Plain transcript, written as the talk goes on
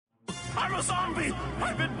I'm a zombie!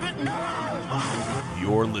 I've been bitten!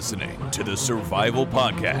 You're listening to the Survival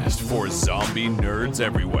Podcast for zombie nerds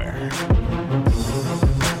everywhere.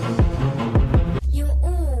 You're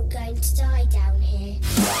all going to die down here.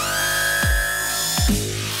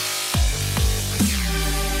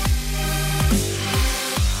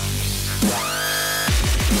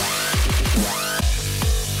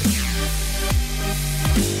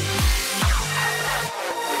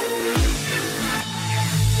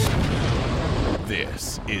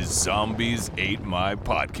 This is Zombies Ate My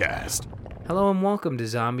Podcast. Hello and welcome to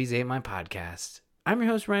Zombies Ate My Podcast. I'm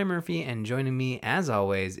your host, Ryan Murphy, and joining me, as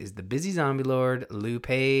always, is the busy zombie lord, Lou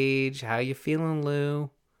Page. How you feeling, Lou?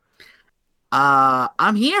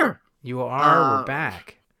 I'm here. You are. We're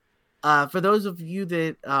back. For those of you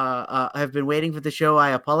that have been waiting for the show, I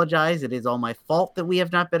apologize. It is all my fault that we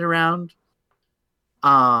have not been around.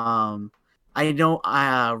 I know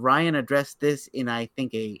Ryan addressed this in, I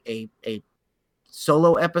think, a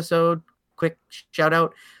solo episode. Quick shout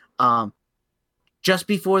out. Just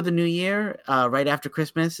before the new year, right after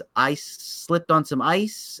Christmas, I slipped on some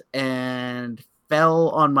ice and fell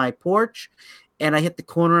on my porch, and I hit the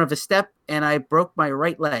corner of a step and I broke my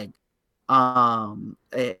right leg. And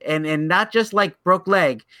not just like broke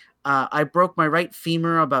leg, I broke my right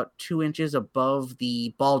femur about 2 inches above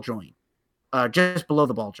the ball joint, just below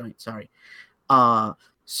the ball joint. Sorry.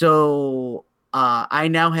 So I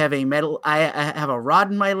now have I have a rod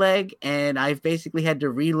in my leg, and I've basically had to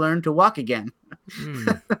relearn to walk again.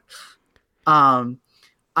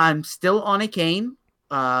 I'm still on a cane,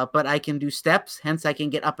 but I can do steps. Hence, I can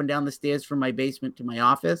get up and down the stairs from my basement to my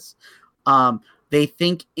office. They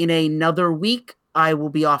think in another week I will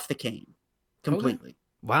be off the cane completely. Okay.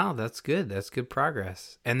 Wow, that's good. That's good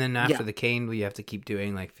progress. And then after the cane, will you have to keep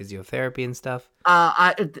doing like physiotherapy and stuff?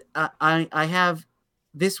 I have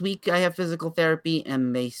this week. I have physical therapy,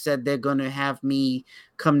 and they said they're going to have me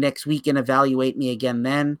come next week and evaluate me again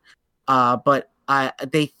then. But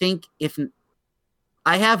they think if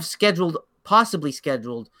I have possibly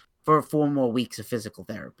scheduled for 4 more weeks of physical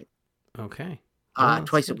therapy. Okay.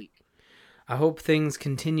 Twice a week. I hope things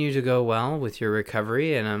continue to go well with your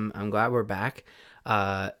recovery, and I'm glad we're back.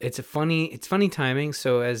 It's funny timing.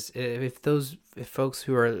 So if folks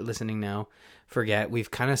who are listening now forget,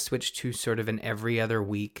 we've kind of switched to sort of an every other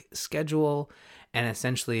week schedule, and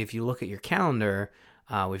essentially, if you look at your calendar,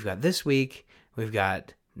 we've got this week, we've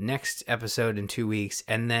got next episode in 2 weeks,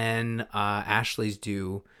 and then Ashley's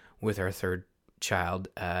due with our third child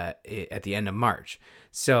at the end of March.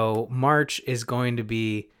 So March is going to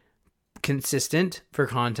be consistent for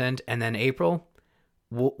content, and then April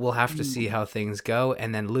we'll have to see how things go,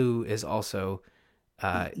 and then Lou is also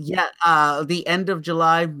the end of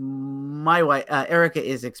July my wife Erica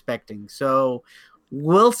is expecting, so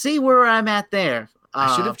we'll see where I'm at there.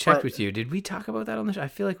 I should have checked with you. Did we talk about that on the show? I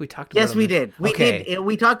feel like we talked about it. Yes, we did. We did.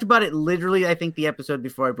 We talked about it literally, I think, the episode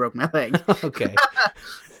before I broke my leg. Okay.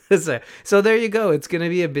 So there you go. It's going to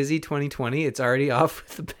be a busy 2020. It's already off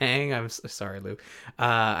with a bang. I'm sorry, Lou.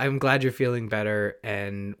 I'm glad you're feeling better,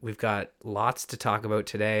 and we've got lots to talk about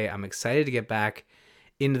today. I'm excited to get back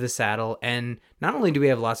into the saddle, and not only do we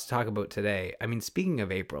have lots to talk about today, I mean, speaking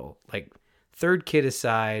of April, like third kid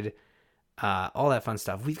aside, all that fun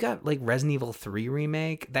stuff. We've got like Resident Evil 3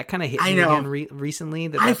 remake that kind of hit me again recently.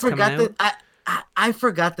 I forgot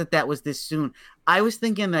that was this soon. I was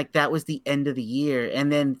thinking like that was the end of the year,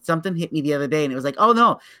 and then something hit me the other day, and it was like, oh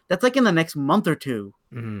no, that's like in the next month or two.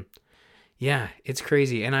 Mm-hmm. Yeah, it's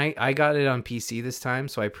crazy. And I got it on PC this time,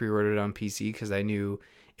 so I pre-ordered it on PC because I knew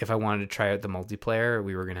if I wanted to try out the multiplayer,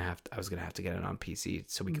 I was gonna have to get it on PC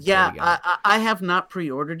so we could play together. I have not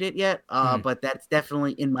pre-ordered it yet, but that's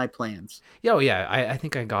definitely in my plans. I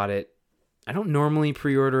think I got it. I don't normally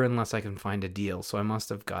pre-order unless I can find a deal, so I must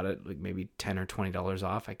have got it like maybe $10 or $20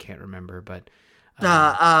 off. I can't remember, but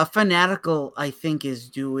Fanatical, I think, is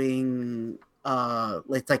doing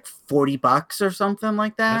it's like $40 or something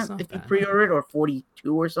like that if you pre-order it, or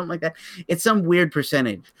 42 or something like that. It's some weird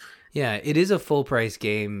percentage. Yeah, it is a full price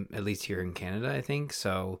game, at least here in Canada, I think.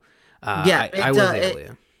 So it's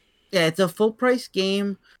a full price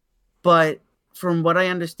game, but from what I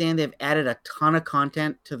understand, they've added a ton of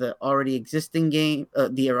content to the already existing game,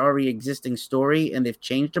 the already existing story, and they've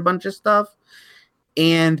changed a bunch of stuff.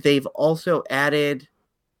 And they've also added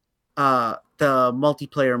the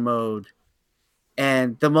multiplayer mode,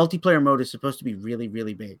 and the multiplayer mode is supposed to be really,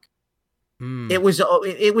 really big. It was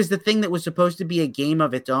the thing that was supposed to be a game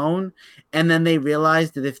of its own, and then they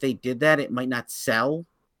realized that if they did that, it might not sell.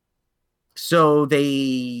 So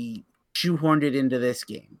they shoehorned it into this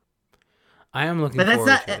game. I am looking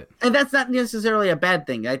forward to it. And that's not necessarily a bad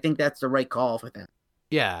thing. I think that's the right call for that.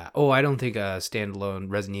 Yeah. Oh, I don't think a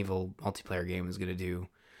standalone Resident Evil multiplayer game is going to do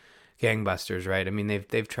gangbusters, right? I mean,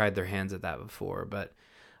 they've tried their hands at that before, but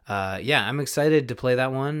yeah, I'm excited to play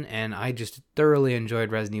that one, and I just thoroughly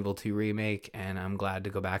enjoyed Resident Evil 2 Remake, and I'm glad to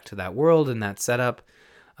go back to that world and that setup.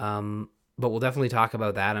 But we'll definitely talk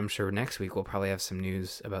about that. I'm sure next week we'll probably have some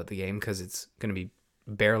news about the game because it's going to be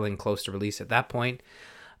barreling close to release at that point.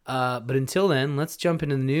 But until then, let's jump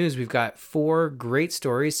into the news. We've got 4 great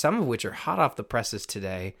stories, some of which are hot off the presses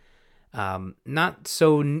today. Not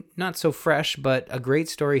so fresh, but a great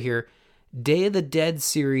story here. Day of the Dead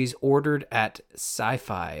series ordered at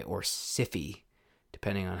Sci-Fi or Sci-Fi,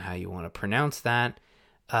 depending on how you want to pronounce that.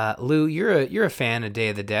 Lou, you're a fan of Day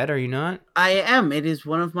of the Dead, are you not? I am. It is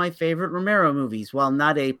one of my favorite Romero movies. While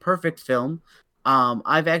not a perfect film,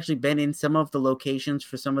 I've actually been in some of the locations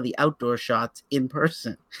for some of the outdoor shots in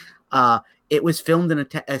person. It was filmed in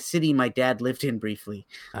a city my dad lived in briefly.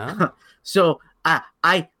 Oh. So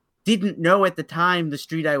I didn't know at the time the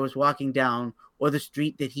street I was walking down or the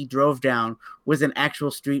street that he drove down was an actual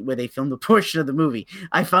street where they filmed a portion of the movie.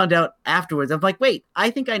 I found out afterwards. I'm like, wait, I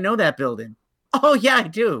think I know that building. Oh yeah, I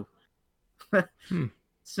do.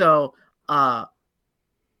 So, I've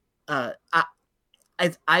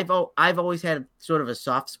always had sort of a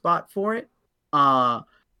soft spot for it. I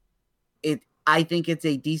think it's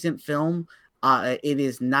a decent film. It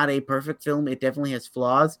is not a perfect film. It definitely has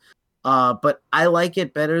flaws. But I like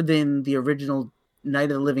it better than the original Night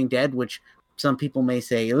of the Living Dead, which some people may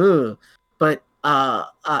say, ugh. But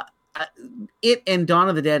it and Dawn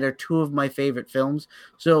of the Dead are 2 of my favorite films.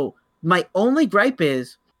 So my only gripe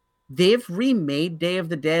is they've remade Day of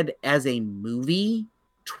the Dead as a movie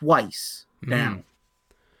twice now.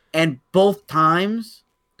 And both times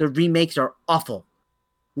the remakes are awful.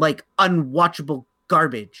 Like unwatchable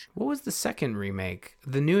garbage. What was the second remake?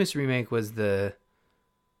 The newest remake was the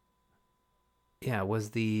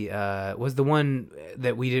one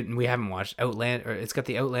that we haven't watched, Outlander, or it's got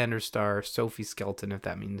the Outlander star Sophie Skelton, if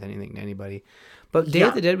that means anything to anybody. But Day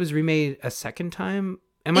of the Dead was remade a second time.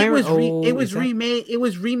 It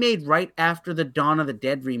was remade right after the Dawn of the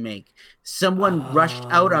Dead remake. Someone rushed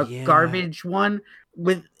out a garbage one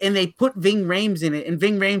and they put Ving Rhames in it, and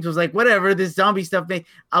Ving Rhames was like, whatever, this zombie stuff,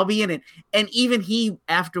 I'll be in it. And even he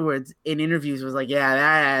afterwards in interviews was like,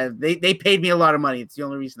 yeah, they paid me a lot of money. It's the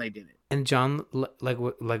only reason I did it. And John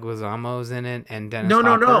Leguizamo's in it, and Dennis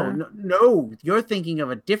Hopper. No, you're thinking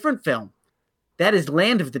of a different film. That is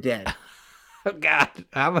Land of the Dead. Oh God,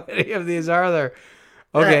 how many of these are there?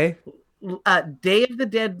 Okay. Day of the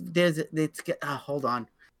Dead. Hold on.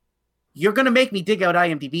 You're gonna make me dig out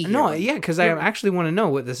IMDb here. No, yeah, because I actually want to know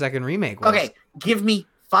what the second remake was. Okay, give me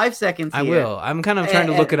 5 seconds. I will. I'm kind of trying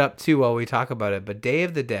to look it up too while we talk about it. But Day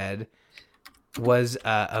of the Dead was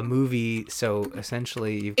a movie, so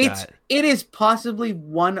essentially it is possibly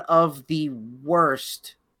one of the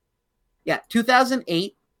worst. Yeah,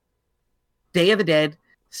 2008, Day of the Dead,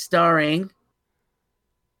 starring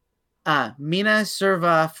Mina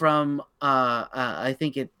Serva from I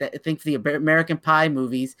think the American Pie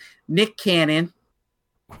movies, Nick Cannon,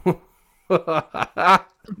 Ving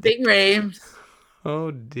Rhames.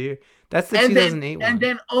 Oh dear, that's the 2008 one. And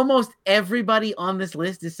then almost everybody on this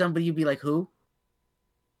list is somebody you'd be like, who?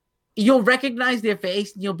 You'll recognize their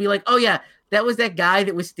face, and you'll be like, oh yeah, that was that guy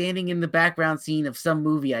that was standing in the background scene of some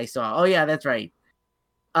movie I saw. Oh yeah, that's right.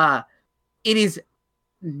 It is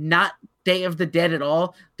not Day of the Dead at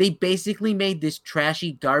all. They basically made this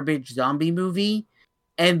trashy garbage zombie movie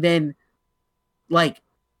and then like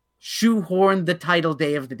shoehorned the title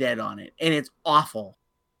Day of the Dead on it, and it's awful.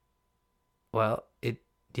 Well,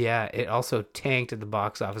 it also tanked at the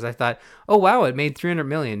box office. I thought, oh wow, it made $300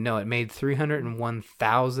 million. No, it made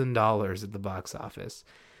 $301,000 at the box office.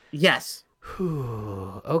 Yes.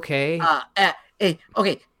 Whew, okay.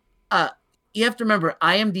 Okay. You have to remember,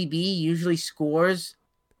 IMDb usually scores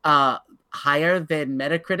higher than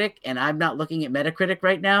Metacritic, and I'm not looking at Metacritic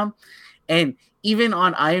right now. And even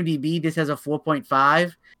on IMDb, this has a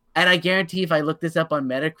 4.5. And I guarantee if I look this up on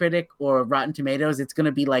Metacritic or Rotten Tomatoes, it's going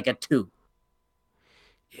to be like a 2.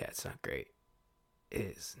 Yeah, it's not great.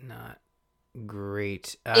 It is not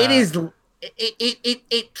great.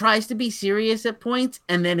 It tries to be serious at points,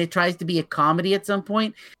 and then it tries to be a comedy at some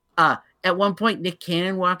point. At one point, Nick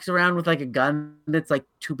Cannon walks around with like a gun that's like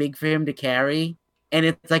too big for him to carry, and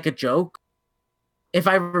it's like a joke. If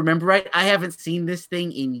I remember right, I haven't seen this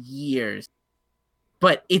thing in years,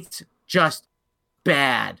 but it's just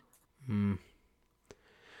bad.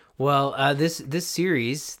 Well, this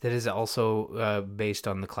series that is also based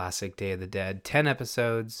on the classic Day of the Dead, 10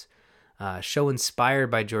 episodes, show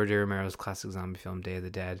inspired by George A. Romero's classic zombie film Day of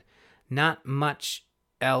the Dead. Not much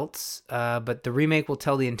else, but the remake will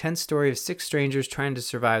tell the intense story of 6 strangers trying to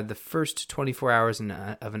survive the first 24 hours of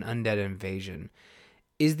an undead invasion.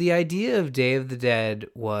 Is the idea of Day of the Dead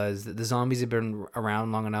was that the zombies have been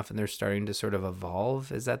around long enough and they're starting to sort of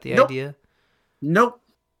evolve? Is that the Nope. idea? Nope.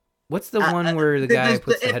 What's the one where the guy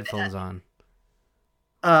puts the headphones on?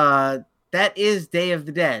 That is Day of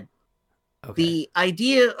the Dead. Okay. The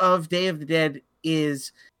idea of Day of the Dead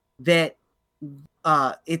is that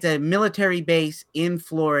it's a military base in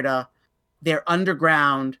Florida. They're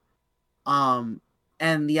underground. And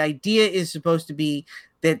the idea is supposed to be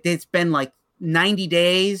that it's been like 90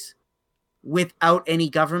 days without any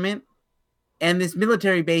government. And this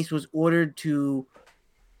military base was ordered to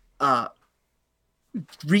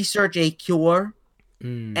research a cure.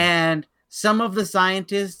 And some of the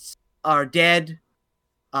scientists are dead.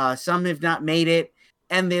 Some have not made it.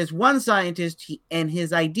 And there's one scientist, and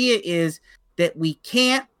his idea is that we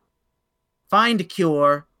can't find a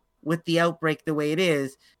cure with the outbreak the way it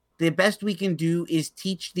is. The best we can do is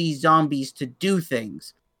teach these zombies to do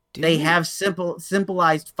things. They have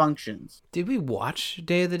simplified functions. Did we watch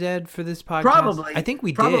Day of the Dead for this podcast? Probably. I think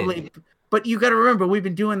we Probably. did. But you got to remember, we've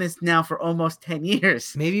been doing this now for almost 10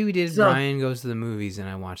 years. Maybe we did So- Ryan Goes to the Movies and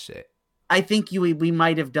I watched it. I think we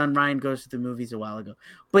might have done Ryan Goes to the Movies a while ago.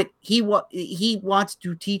 But he wants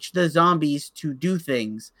to teach the zombies to do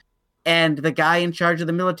things. And the guy in charge of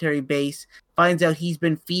the military base finds out he's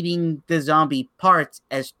been feeding the zombie parts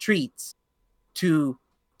as treats to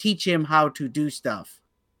teach him how to do stuff.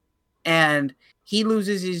 And he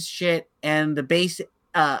loses his shit, and the base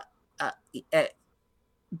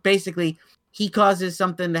basically he causes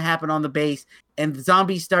something to happen on the base, and the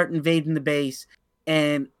zombies start invading the base,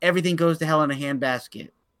 and everything goes to hell in a handbasket.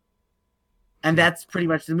 And that's pretty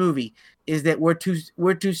much the movie, is that we're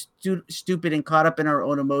too stupid and caught up in our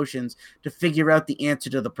own emotions to figure out the answer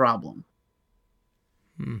to the problem.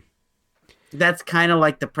 That's kind of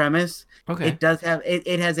like the premise. Okay. It does have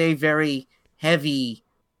it has a very heavy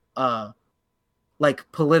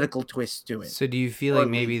like political twist to it. So do you feel Or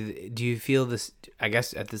like do you feel this, I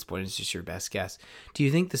guess at this point it's just your best guess. Do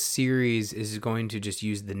you think the series is going to just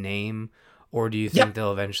use the name, or do you think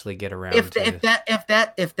they'll eventually get around if to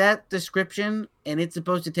that description, and it's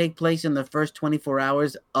supposed to take place in the first 24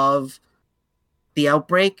 hours of the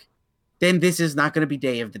outbreak, then this is not going to be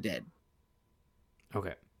Day of the Dead.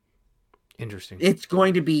 Okay. Interesting. It's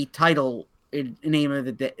going to be title in Name of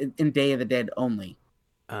the Dead, in Day of the Dead only.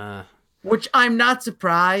 Which I'm not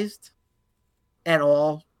surprised at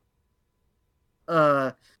all.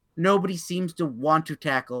 Nobody seems to want to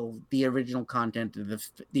tackle the original content of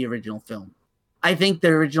the original film. I think the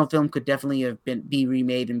original film could definitely have be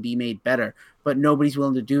remade and be made better, but nobody's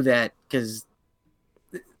willing to do that because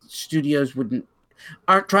studios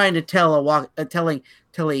aren't trying to tell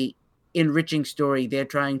a enriching story. They're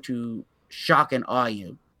trying to shock and awe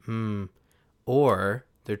you. Or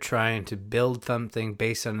they're trying to build something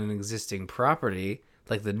based on an existing property,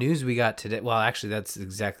 like the news we got today. Well, actually, that's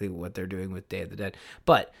exactly what they're doing with Day of the Dead.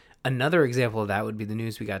 But another example of that would be the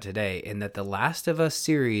news we got today, in that the Last of Us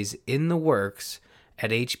series in the works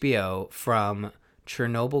at HBO from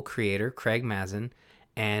Chernobyl creator Craig Mazin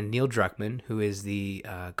and Neil Druckmann, who is the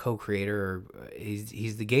co-creator, or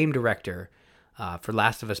he's the game director for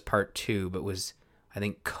Last of Us Part 2, but was, I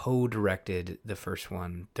think, co-directed the first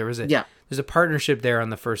one. There's a partnership there on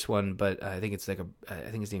the first one, but I think it's I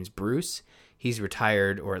think his name's Bruce. He's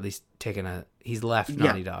retired, or at least he's left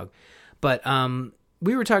Naughty Dog. But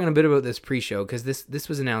we were talking a bit about this pre-show because this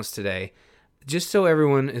was announced today. Just so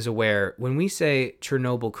everyone is aware, when we say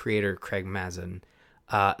Chernobyl creator Craig Mazin,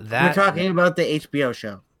 We're talking about the HBO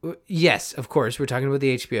show. Yes, of course, we're talking about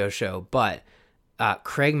the HBO show, but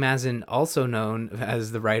Craig Mazin, also known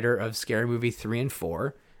as the writer of Scary Movie 3 and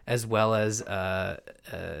 4, as well as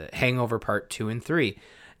Hangover Part 2 and 3.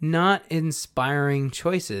 Not inspiring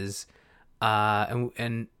choices.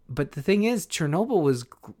 But the thing is, Chernobyl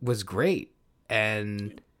was great.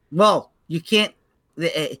 And well, you can't.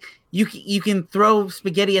 You can throw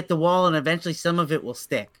spaghetti at the wall, and eventually some of it will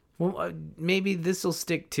stick. Well, maybe this will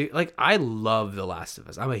stick to, like, I love The Last of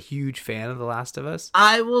Us. I'm a huge fan of The Last of Us.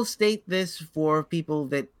 I will state this for people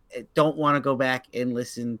that don't want to go back and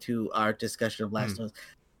listen to our discussion of Last of Us.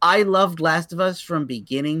 I loved Last of Us from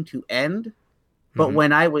beginning to end, but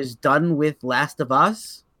when I was done with Last of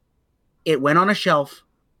Us, it went on a shelf,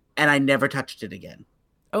 and I never touched it again.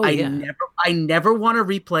 Oh, I never want to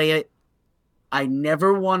replay it. I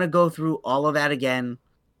never want to go through all of that again.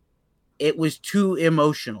 It was too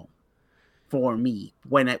emotional for me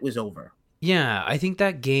when it was over. Yeah, I think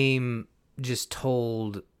that game just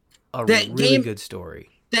told a really good story.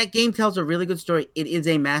 That game tells a really good story. It is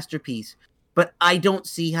a masterpiece. but I don't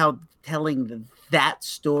see how telling that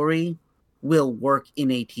story will work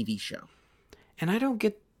in a TV show. And I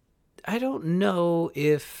don't know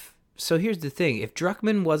if, so here's the thing. If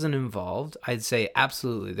Druckmann wasn't involved, I'd say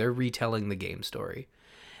absolutely, they're retelling the game story.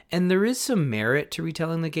 And there is some merit to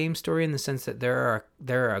retelling the game story in the sense that there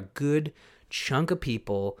are a good chunk of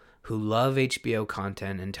people who love HBO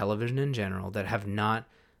content and television in general that have not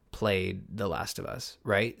played The Last of Us,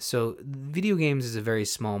 right? So video games is a very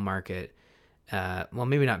small market. Well,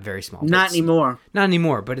 maybe not very small. Not anymore. Not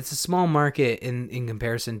anymore, but it's a small market in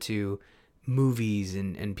comparison to movies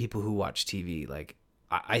and people who watch TV. Like,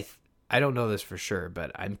 I don't know this for sure,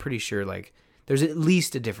 but I'm pretty sure, like, there's at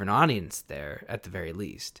least a different audience there at the very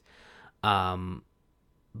least. But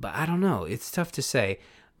I don't know. It's tough to say.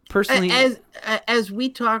 Personally, as we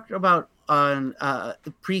talked about on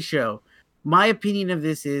the pre-show, my opinion of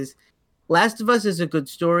this is Last of Us is a good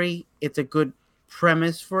story. It's a good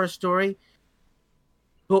premise for a story.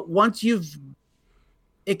 But once you've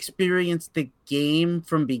experienced the game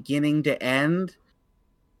from beginning to end,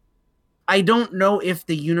 I don't know if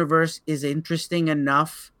the universe is interesting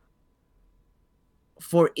enough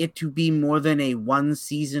for it to be more than a one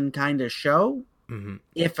season kind of show,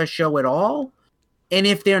 if a show at all. And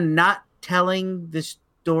if they're not telling the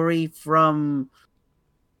story from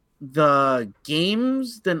the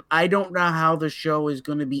games, then I don't know how the show is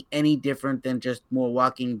going to be any different than just more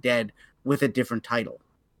Walking Dead with a different title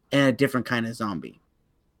and a different kind of zombie.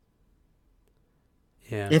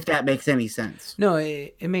 Yeah. If that makes any sense. No,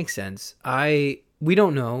 it makes sense. We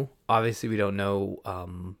don't know. Obviously, we don't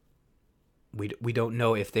know. We don't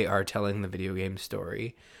know if they are telling the video game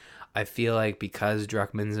story. I feel like because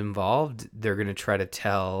Druckmann's involved, they're gonna try to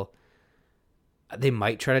tell. They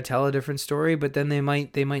might try to tell a different story, but then they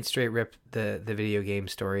might straight rip the video game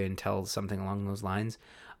story and tell something along those lines.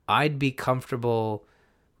 I'd be comfortable.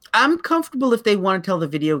 I'm comfortable if they want to tell the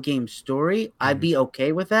video game story. I'd be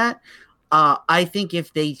okay with that. I think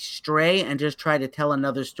if they stray and just try to tell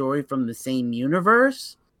another story from the same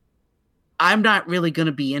universe, I'm not really going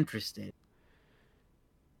to be interested.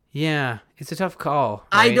 Yeah, it's a tough call.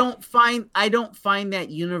 Right? I don't find that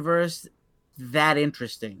universe that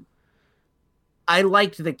interesting. I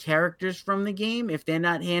liked the characters from the game. If they're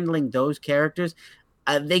not handling those characters,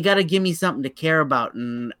 they got to give me something to care about,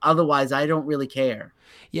 and otherwise I don't really care.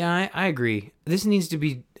 Yeah, I agree. This needs to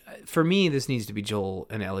be Joel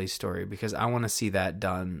and Ellie's story because I want to see that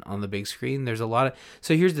done on the big screen.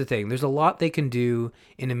 So here's the thing. There's a lot they can do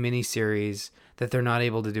in a miniseries that they're not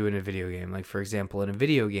able to do in a video game. Like, for example, in a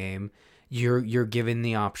video game, you're given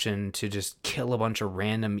the option to just kill a bunch of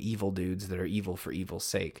random evil dudes that are evil for evil's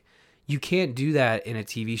sake. You can't do that in a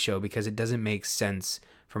TV show because it doesn't make sense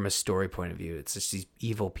from a story point of view. It's just these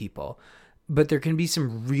evil people. But there can be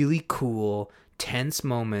some really cool, tense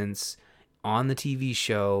moments on the TV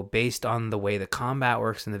show based on the way the combat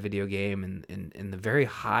works in the video game and the very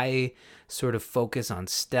high sort of focus on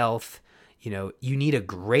stealth. You know, you need a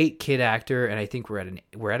great kid actor, and I think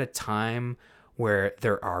we're at a time where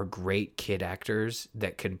there are great kid actors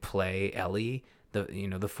that can play Ellie, the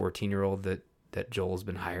 14-year-old that Joel's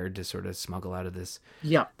been hired to sort of smuggle out of this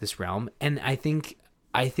realm. And I think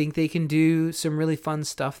they can do some really fun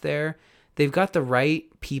stuff there. They've got the right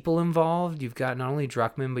people involved. You've got not only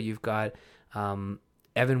Druckmann, but you've got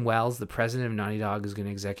Evan Wells, the president of Naughty Dog, is going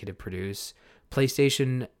to executive produce.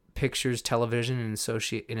 PlayStation Pictures Television and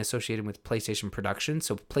associated with PlayStation Production.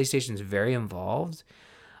 So PlayStation's very involved.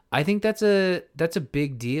 I think that's a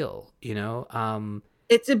big deal, you know.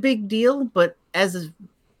 It's a big deal, but as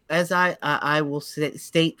I will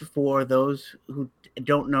state for those who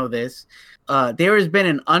don't know this, there has been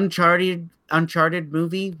an Uncharted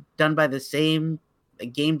movie done by a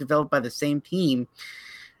game developed by the same team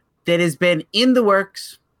that has been in the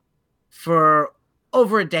works for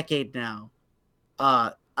over a decade now.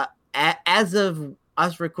 As of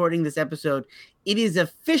us recording this episode, it is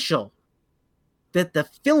official that the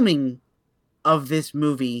filming of this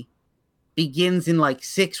movie begins in like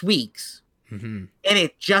 6 weeks. And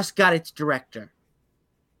it just got its director.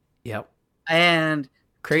 Yep. And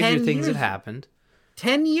crazier things have happened.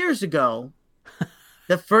 10 years ago,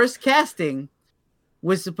 the first casting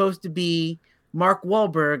was supposed to be Mark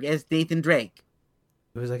Wahlberg as Nathan Drake.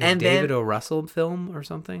 It was like a David O. Russell film or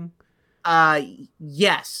something?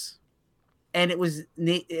 Yes. And it was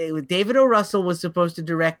David O. Russell was supposed to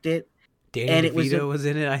direct it. Danny DeVito was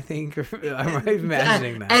in it, I think. I'm right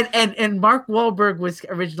imagining that. And Mark Wahlberg was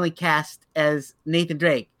originally cast as Nathan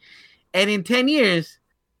Drake. And in 10 years,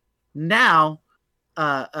 now,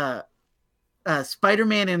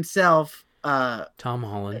 Spider-Man himself, Tom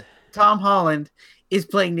Holland, is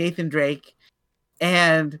playing Nathan Drake.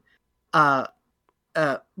 And Mark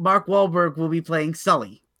Wahlberg will be playing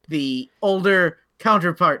Sully, the older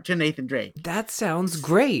counterpart to Nathan Drake. That sounds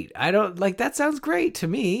great. That sounds great to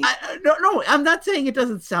me. No, I'm not saying it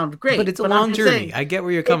doesn't sound great. But it's a long journey. I get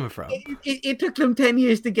where you're coming from. It took them 10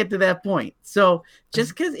 years to get to that point. So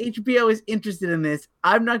just because HBO is interested in this,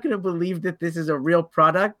 I'm not going to believe that this is a real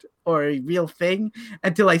product or a real thing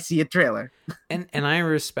until I see a trailer. And I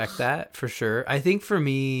respect that for sure. I think for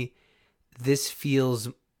me, this feels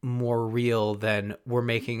more real than we're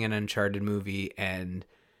making an Uncharted movie. And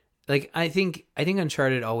I think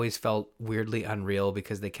Uncharted always felt weirdly unreal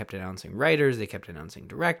because they kept announcing writers, they kept announcing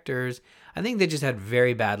directors. I think they just had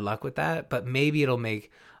very bad luck with that, but maybe it'll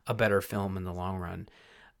make a better film in the long run.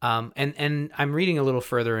 And I'm reading a little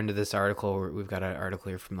further into this article. We've got an article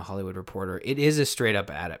here from the Hollywood Reporter. It is a straight up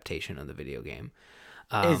adaptation of the video game.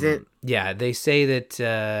 Is it? Yeah, they say that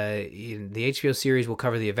the HBO series will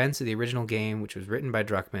cover the events of the original game, which was written by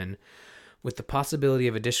Druckmann, with the possibility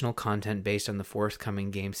of additional content based on the forthcoming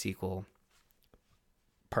game sequel,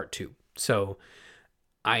 Part 2. So,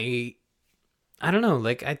 I don't know.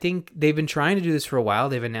 I think they've been trying to do this for a while.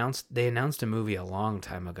 They announced a movie a long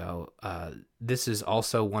time ago. This is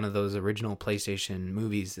also one of those original PlayStation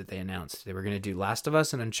movies that they announced. They were going to do Last of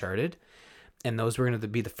Us and Uncharted, and those were going to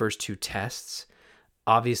be the first 2 tests.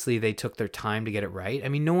 Obviously, they took their time to get it right. I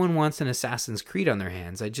mean, no one wants an Assassin's Creed on their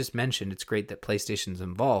hands. I just mentioned it's great that PlayStation's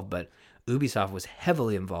involved, but Ubisoft was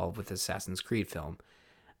heavily involved with the Assassin's Creed film.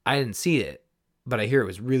 I didn't see it, but I hear it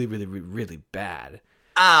was really, really, really bad.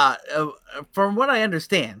 From what I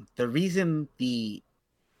understand, the reason the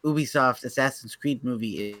Ubisoft Assassin's Creed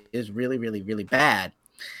movie is really, really, really bad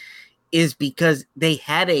is because they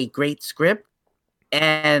had a great script,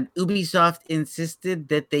 and Ubisoft insisted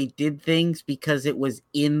that they did things because it was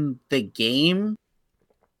in the game,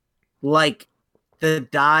 like the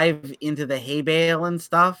dive into the hay bale and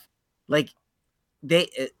stuff.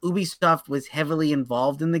 Ubisoft was heavily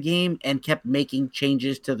involved in the game and kept making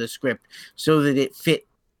changes to the script so that it fit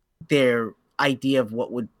their idea of what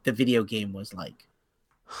the video game was like.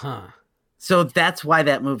 Huh. So that's why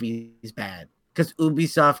that movie is bad, because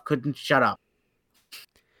Ubisoft couldn't shut up.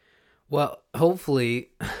 Well, hopefully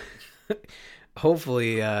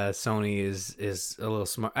Sony is a little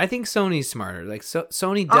smart. I think Sony's smarter.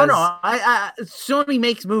 Sony does. Oh no, Sony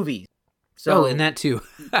makes movies. So and that too.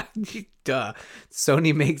 Duh.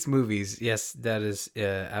 Sony makes movies. Yes, that is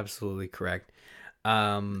absolutely correct.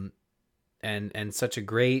 And such a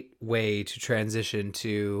great way to transition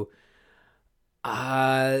to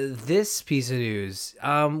this piece of news.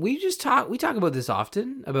 We talk about this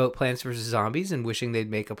often about Plants vs. Zombies and wishing they'd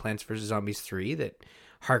make a Plants vs. Zombies 3 that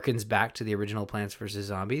harkens back to the original Plants vs.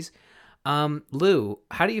 Zombies. Lou,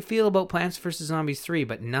 how do you feel about Plants vs. Zombies 3,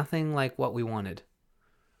 but nothing like what we wanted?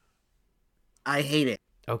 I hate it.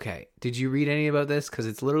 Okay. Did you read any about this? Because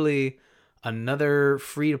it's literally another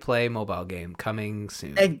free-to-play mobile game coming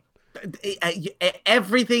soon.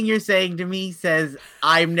 Everything you're saying to me says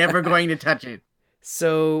I'm never going to touch it.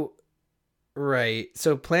 So, right.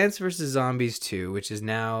 So Plants vs. Zombies 2, which is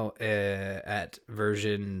now at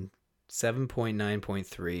version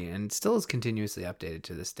 7.9.3 and still is continuously updated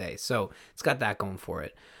to this day. So it's got that going for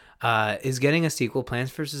it. Is getting a sequel,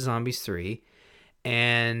 Plants vs. Zombies 3.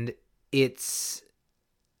 And it's...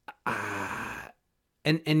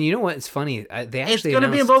 And you know what? It's funny. It's going to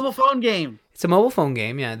be a mobile phone game. It's a mobile phone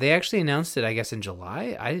game, yeah. They actually announced it, I guess, in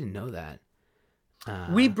July. I didn't know that.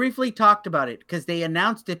 We briefly talked about it because they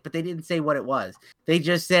announced it, but they didn't say what it was. They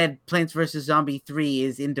just said Plants vs. Zombie 3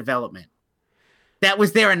 is in development. That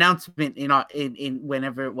was their announcement in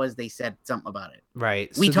whenever it was they said something about it.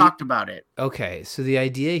 Right. We talked about it. Okay, so the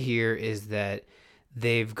idea here is that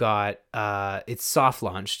they've got it's soft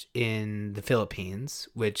launched in the Philippines,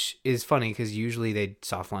 which is funny because usually they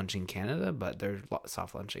soft launch in Canada, but they're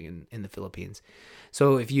soft launching in the Philippines.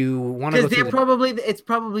 So if you want to, because it's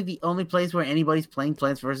probably the only place where anybody's playing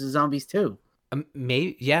Plants vs. Zombies 2.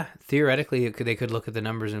 Maybe, yeah. Theoretically, they could look at the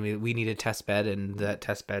numbers and we need a test bed, and that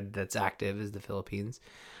test bed that's active is the Philippines.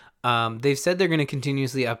 They've said they're going to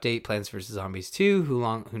continuously update Plants vs. Zombies 2.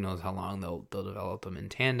 Who knows how long they'll develop them in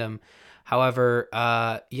tandem. However,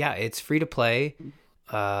 it's free to play,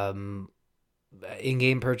 in-game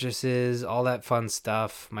purchases, all that fun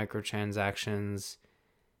stuff, microtransactions.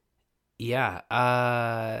 Yeah,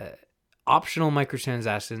 optional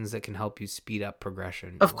microtransactions that can help you speed up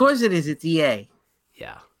progression. Of course it is. It's EA.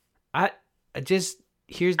 Yeah. I trust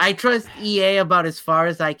EA about as far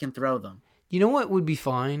as I can throw them. You know what would be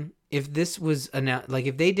fine? If this was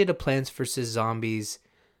if they did a Plants vs. Zombies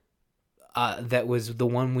that was the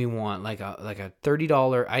one we want, like a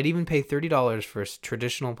 $30. I'd even pay $30 for a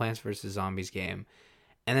traditional Plants vs. Zombies game,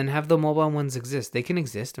 and then have the mobile ones exist. They can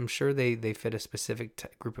exist. I'm sure they fit a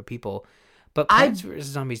specific group of people. But Plants vs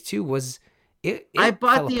Zombies 2 was it I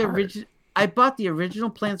bought fell the apart. original. I bought the original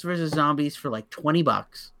Plants vs Zombies for like $20,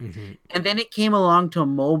 Mm-hmm. and then it came along to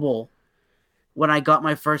mobile when I got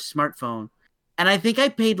my first smartphone, and I think I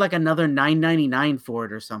paid like another $9.99 for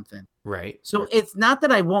it or something. Right. So it's not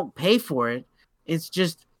that I won't pay for it. It's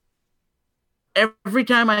just every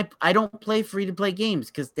time I don't play free to play games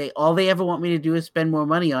because all they ever want me to do is spend more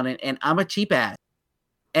money on it, and I'm a cheap ass.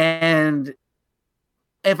 And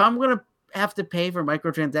if I'm gonna have to pay for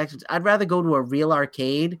microtransactions, I'd rather go to a real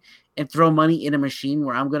arcade and throw money in a machine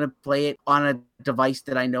where I'm gonna play it on a device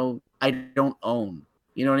that I know I don't own.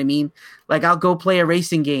 You know what I mean? Like I'll go play a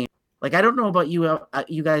racing game. Like I don't know about you,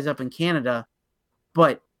 you guys up in Canada,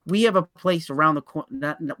 but we have a place around the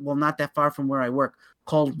corner, not that far from where I work,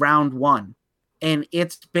 called Round One, and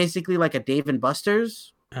it's basically like a Dave and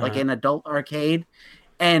Buster's, like an adult arcade,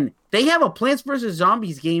 and they have a Plants vs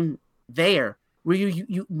Zombies game there where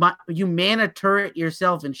you man a turret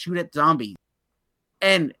yourself and shoot at zombies,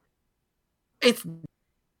 and it's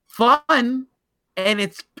fun, and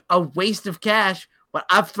it's a waste of cash. But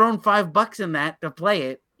I've thrown $5 in that to play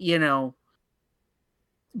it, you know,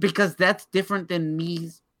 because that's different than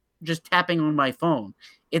me just tapping on my phone.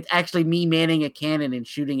 It's actually me manning a cannon and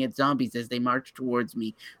shooting at zombies as they march towards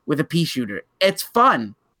me with a pea shooter. It's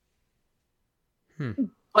fun.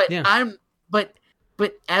 But Yeah.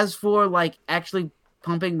 but as for like actually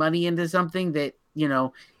pumping money into something that, you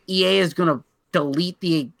know, EA is going to delete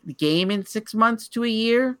the game in 6 months to a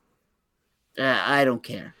year, I don't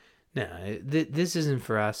care. No, this isn't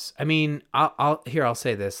for us. I mean, I'll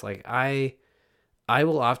say this. Like I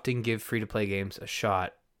will often give free to play games a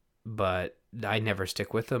shot, but I never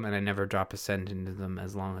stick with them, and I never drop a cent into them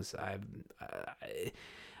as long as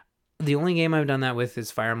the only game I've done that with is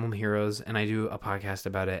Fire Emblem Heroes, and I do a podcast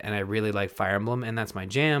about it, and I really like Fire Emblem, and that's my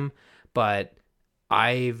jam, but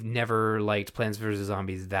I've never liked Plants vs.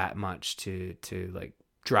 Zombies that much to like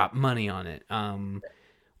drop money on it.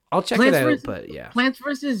 I'll check it out, but yeah. Plants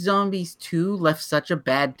vs. Zombies 2 left such a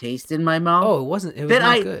bad taste in my mouth. Oh, it was not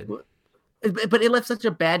good. But it left such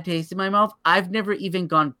a bad taste in my mouth. I've never even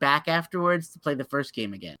gone back afterwards to play the first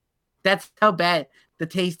game again. That's how bad the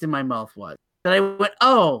taste in my mouth was. That I went,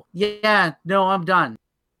 oh, yeah, no, I'm done.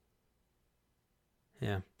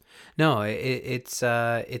 Yeah. No, it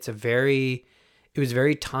was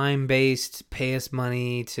very time-based, pay us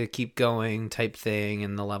money to keep going type thing,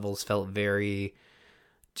 and the levels felt very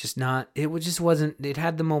it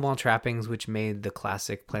had the mobile trappings, which made the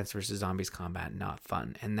classic Plants vs. Zombies combat not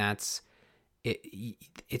fun. And that's it.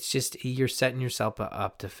 It's just, you're setting yourself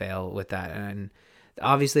up to fail with that. And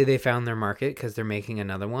obviously they found their market because they're making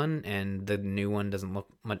another one, and the new one doesn't look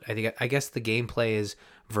much. I guess the gameplay is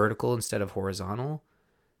vertical instead of horizontal.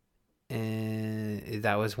 And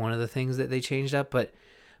that was one of the things that they changed up. But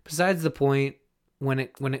besides the point, when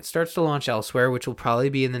it starts to launch elsewhere, which will probably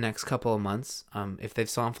be in the next couple of months, if they've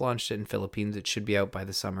soft launched it in Philippines, it should be out by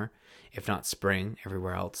the summer, if not spring,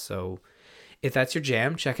 everywhere else. So if that's your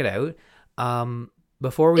jam, check it out.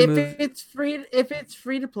 Before we move, if it's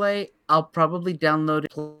free to play, I'll probably download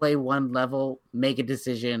it, play one level, make a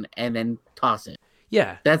decision, and then toss it.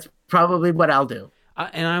 Yeah, that's probably what I'll do.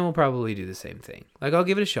 And I will probably do the same thing. Like, I'll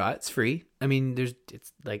give it a shot. It's free. I mean,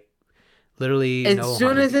 it's like literally as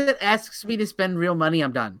soon as it asks me to spend real money,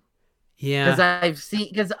 I'm done. Yeah,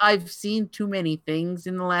 because I've seen too many things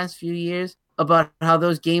in the last few years about how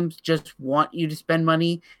those games just want you to spend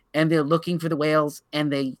money, and they're looking for the whales,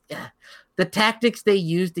 and the tactics they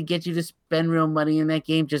use to get you to spend real money in that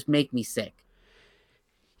game just make me sick.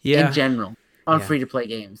 Yeah, in general, on free to play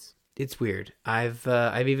games. It's weird. I've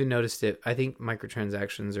even noticed it. I think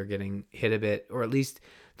microtransactions are getting hit a bit, or at least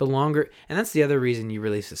the longer. And that's the other reason you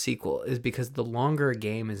release a sequel, is because the longer a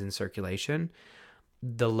game is in circulation,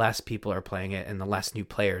 the less people are playing it, and the less new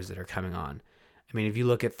players that are coming on. I mean, if you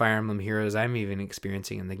look at Fire Emblem Heroes, I'm even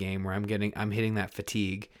experiencing in the game where I'm hitting that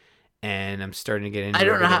fatigue, and I'm starting to get into.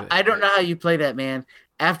 I don't know how you play that, man.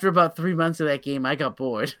 After about 3 months of that game, I got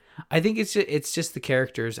bored. I think it's just the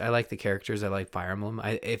characters. I like the characters. I like Fire Emblem.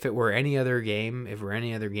 If it were any other game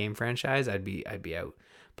franchise, I'd be out.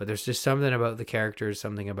 But there's just something about the characters,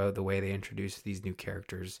 something about the way they introduce these new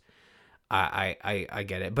characters. I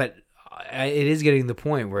get it, but it is getting to the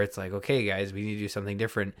point where it's like, okay, guys, we need to do something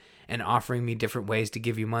different. And offering me different ways to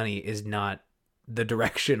give you money is not the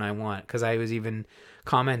direction I want. Because I was even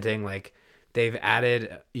commenting, like, they've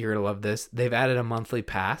added, you're gonna love this, they've added a monthly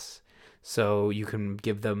pass, so you can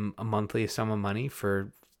give them a monthly sum of money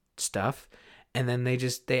for stuff. And then they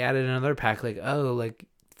added another pack, like, oh, like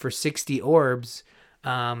for 60 orbs,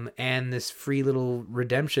 and this free little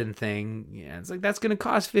redemption thing. Yeah, it's like that's gonna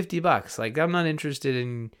cost $50. Like, I'm not interested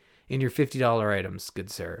in your $50 items, good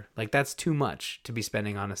sir. Like, that's too much to be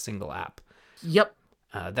spending on a single app. Yep.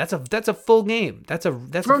 That's a full game. That's a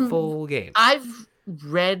full game. I've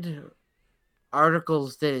read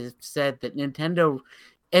articles that have said that Nintendo,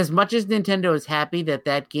 as much as Nintendo is happy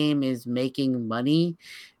that game is making money,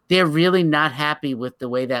 they're really not happy with the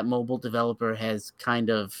way that mobile developer has kind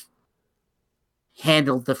of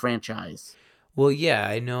handled the franchise. Well, yeah,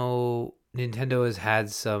 I know Nintendo has had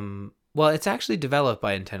some. Well, it's actually developed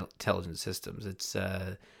by Intelligent Systems. It's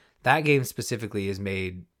that game specifically is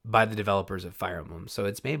made by the developers of Fire Emblem, so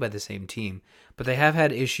it's made by the same team. But they have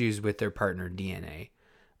had issues with their partner DNA.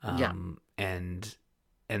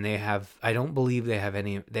 And they have. I don't believe they have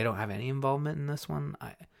any. They don't have any involvement in this one.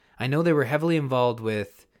 I know they were heavily involved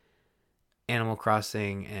with Animal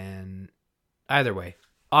Crossing, and either way,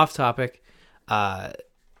 off topic.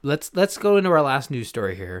 Let's go into our last news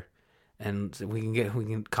story here, and we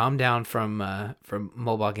can calm down from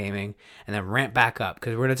mobile gaming and then ramp back up,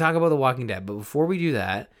 because we're going to talk about The Walking Dead. But before we do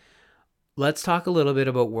that, let's talk a little bit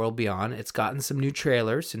about World Beyond. It's gotten some new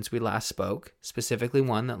trailers since we last spoke, specifically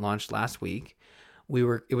one that launched last week.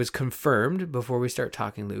 It was confirmed before we start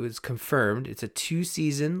talking, Lou. It's confirmed. It's a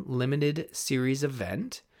 2-season limited series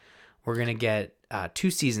event. We're going to get 2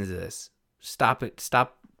 seasons of this. Stop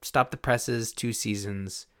the presses. 2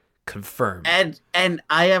 seasons confirmed. And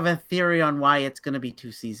I have a theory on why it's going to be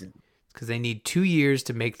 2 seasons. Because they need 2 years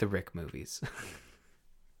to make the Rick movies.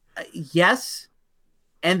 Yes,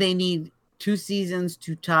 and they need 2 seasons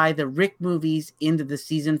to tie the Rick movies into the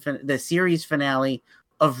series finale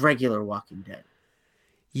of regular Walking Dead.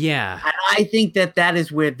 Yeah, And I think that is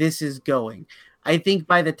where this is going. I think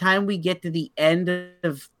by the time we get to the end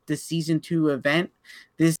of the season 2 event,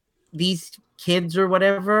 these kids or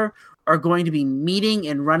whatever are going to be meeting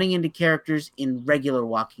and running into characters in regular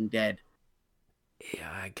Walking Dead.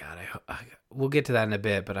 Yeah, we'll get to that in a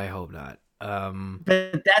bit, but I hope not.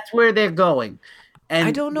 But that's where they're going. And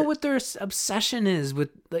I don't know what their obsession is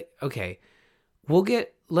with, like, okay,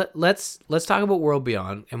 let's talk about World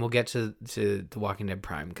Beyond, and we'll get to The Walking Dead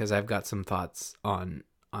Prime, because I've got some thoughts on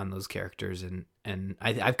those characters, and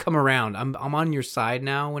I've come around. I'm on your side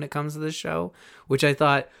now when it comes to this show, which I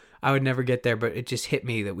thought I would never get there, but it just hit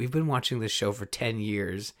me that we've been watching this show for 10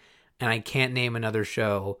 years, and I can't name another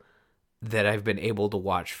show that I've been able to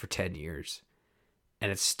watch for 10 years.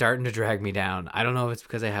 And it's starting to drag me down. I don't know if it's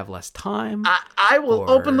because I have less time. I will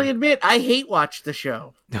openly admit I hate watch the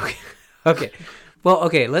show. Okay. Well,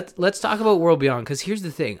 okay, let's talk about World Beyond, because here's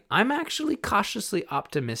the thing. I'm actually cautiously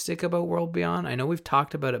optimistic about World Beyond. I know we've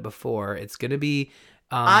talked about it before. It's going to be...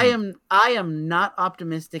 I am not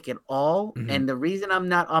optimistic at all. Mm-hmm. And the reason I'm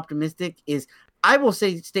not optimistic is, I will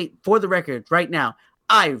state for the record right now,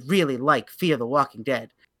 I really like Fear the Walking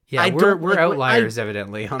Dead. Yeah, we're outliers,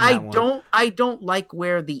 evidently, on that one. I don't like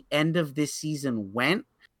where the end of this season went,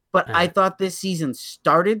 but I thought this season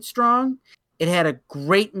started strong. It had a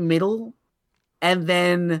great middle, and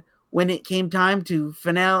then when it came time to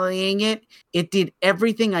finaleing it, it did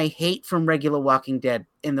everything I hate from regular Walking Dead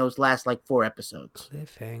in those last 4 episodes.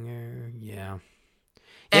 Cliffhanger, yeah.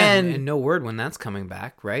 And no word when that's coming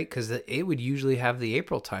back, right? Because it would usually have the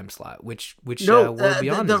April time slot, which World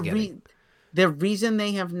Beyond is getting. The reason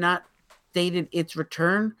they have not stated its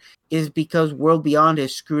return is because World Beyond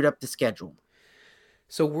has screwed up the schedule.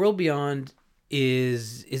 So World Beyond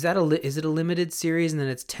is it a limited series and then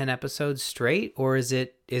it's 10 episodes straight, or is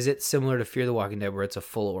it similar to Fear the Walking Dead where it's a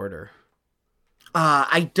full order?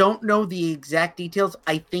 I don't know the exact details.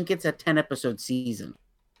 I think it's a 10 episode season.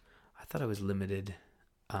 I thought it was limited.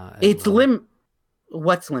 It's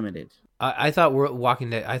What's limited? I thought Walking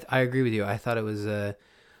Dead. I agree with you. I thought it was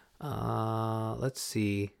let's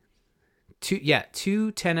see,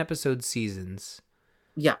 2 10 episode seasons.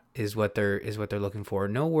 Yeah, is what they're looking for.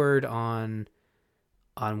 No word on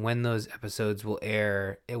when those episodes will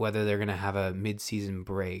air, whether they're gonna have a mid-season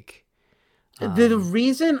break. The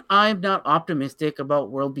reason I'm not optimistic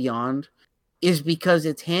about World Beyond is because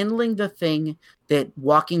it's handling the thing that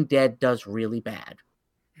Walking Dead does really bad,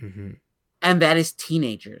 mm-hmm. and that is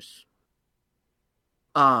teenagers.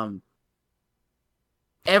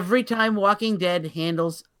 Every time Walking Dead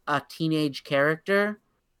handles a teenage character,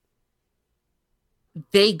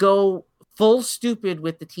 they go full stupid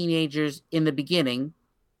with the teenagers in the beginning.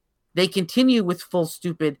 They continue with full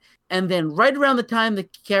stupid, and then right around the time the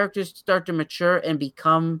characters start to mature and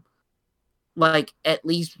become at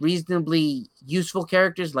least reasonably useful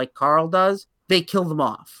characters like Carl does, they kill them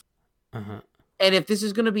off. Uh-huh. And if this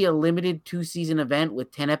is going to be a limited 2-season event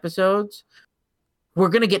with 10 episodes, we're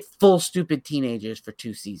gonna get full stupid teenagers for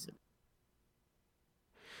 2 seasons.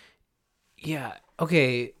 Yeah.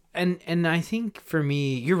 Okay. And I think for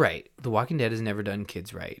me, you're right. The Walking Dead has never done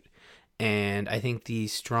kids right. And I think the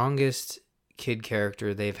strongest kid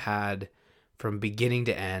character they've had from beginning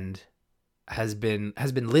to end has been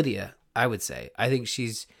Lydia, I would say. I think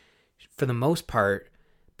she's, for the most part,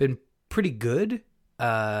 been pretty good.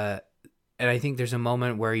 And I think there's a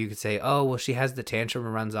moment where you could say, oh, well, she has the tantrum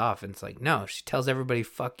and runs off. And it's like, no, she tells everybody,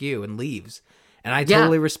 fuck you, and leaves. And I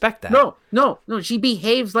totally respect that. No. She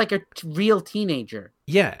behaves like a real teenager.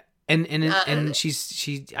 Yeah. And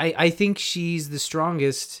I think she's the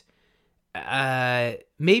strongest,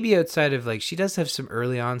 maybe outside of, like, she does have some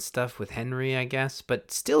early on stuff with Henry, I guess, but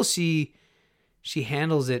still she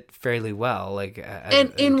handles it fairly well. Like,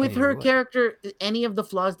 and with her character, any of the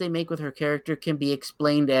flaws they make with her character can be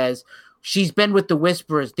explained as she's been with the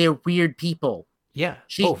Whisperers. They're weird people. Yeah.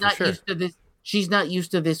 She's not used to this. She's not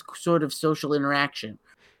used to this sort of social interaction.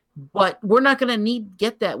 But we're not going to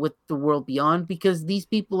get that with the World Beyond, because these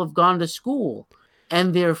people have gone to school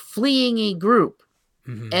and they're fleeing a group,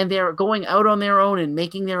 and they're going out on their own and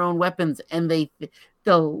making their own weapons. And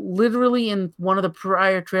they'll literally, in one of the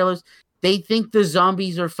prior trailers, they think the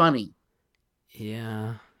zombies are funny.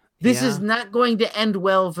 Yeah. This is not going to end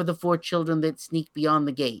well for the 4 children that sneak beyond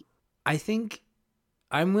the gate. I think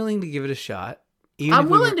I'm willing to give it a shot. I'm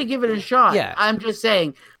willing to give it a shot. Yeah. I'm just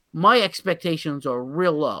saying my expectations are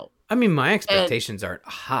real low. I mean, my expectations aren't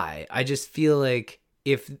high. I just feel like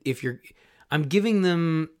if I'm giving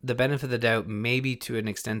them the benefit of the doubt, maybe to an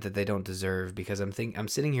extent that they don't deserve, because I'm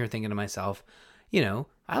sitting here thinking to myself, I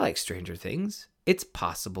like Stranger Things. It's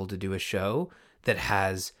possible to do a show that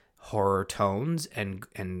has horror tones and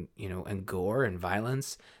gore and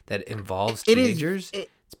violence that involves teenagers.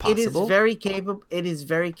 It's possible. It is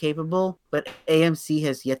very capable, but AMC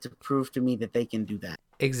has yet to prove to me that they can do that.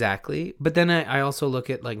 Exactly. But then I also look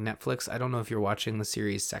at, like, Netflix. I don't know if you're watching the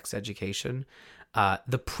series Sex Education.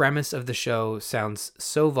 The premise of the show sounds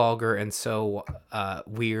so vulgar and so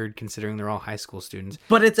weird, considering they're all high school students.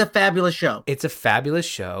 But it's a fabulous show. It's a fabulous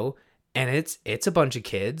show, and it's a bunch of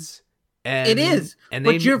kids. And, it is.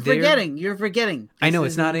 But you're forgetting. I know,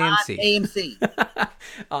 it's not AMC. AMC.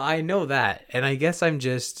 I know that. And I guess I'm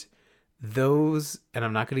just those, and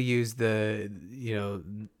I'm not going to use the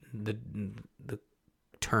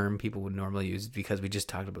term people would normally use, because we just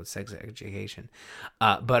talked about Sex Education.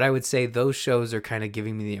 But I would say those shows are kind of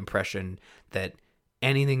giving me the impression that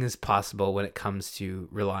anything is possible when it comes to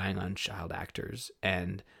relying on child actors.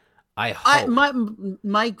 And I hope...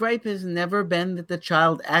 My gripe has never been that the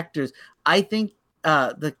child actors. I think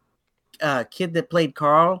the kid that played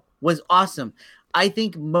Carl was awesome. I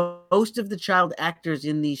think most of the child actors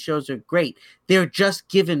in these shows are great. They're just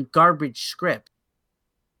given garbage script.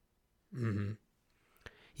 Mm-hmm.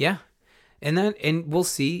 Yeah. And we'll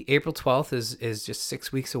see. April 12th is just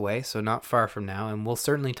 6 weeks away, so not far from now. And we'll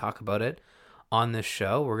certainly talk about it on this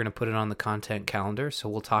show. We're going to put it on the content calendar. So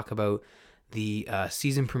we'll talk about the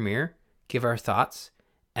season premiere, give our thoughts,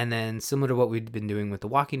 and then, similar to what we've been doing with The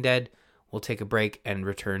Walking Dead, we'll take a break and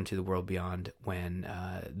return to The World Beyond when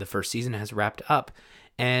the first season has wrapped up.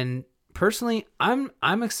 And personally, I'm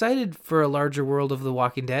excited for a larger world of The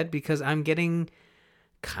Walking Dead, because I'm getting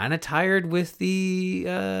kind of tired with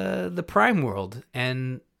the Prime world.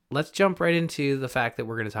 And let's jump right into the fact that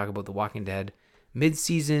we're going to talk about The Walking Dead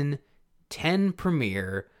mid-season 10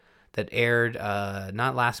 premiere that aired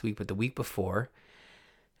not last week but the week before.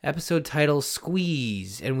 Episode title,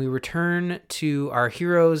 Squeeze, and we return to our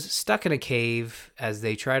heroes stuck in a cave as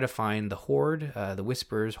they try to find the Horde, the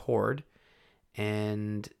Whisperers Horde.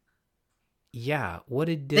 And yeah, what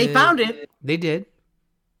did they found it? They did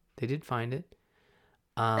find it.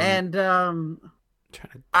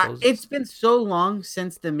 It's been so long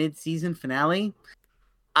since the mid-season finale.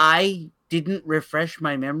 I didn't refresh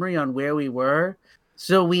my memory on where we were,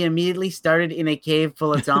 so we immediately started in a cave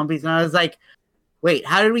full of zombies, and I was like, wait,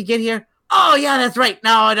 how did we get here? Oh, yeah, that's right.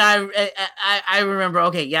 No, I remember.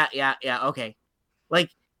 Okay, yeah, okay.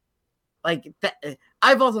 Like that.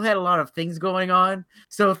 I've also had a lot of things going on,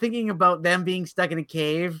 so thinking about them being stuck in a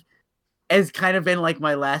cave has kind of been like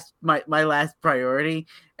my last priority.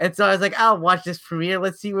 And so I was like, I'll watch this premiere.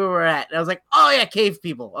 Let's see where we're at. And I was like, oh, yeah, cave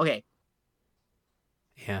people. Okay.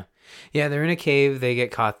 Yeah, they're in a cave. They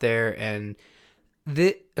get caught there. And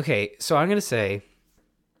okay, so I'm going to say,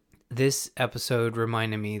 this episode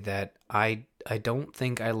reminded me that I don't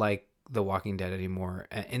think I like The Walking Dead anymore,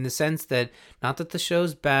 in the sense that, not that the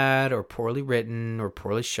show's bad or poorly written or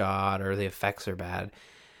poorly shot or the effects are bad.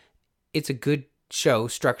 It's a good show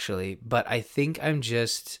structurally, but I think I'm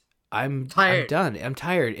tired. I'm done. I'm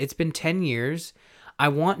tired. It's been 10 years. I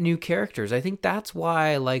want new characters. I think that's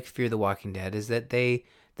why I like Fear the Walking Dead, is that they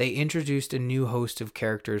introduced a new host of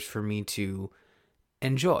characters for me to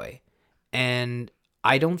enjoy. And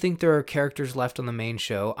I don't think there are characters left on the main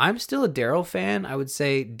show. I'm still a Daryl fan. I would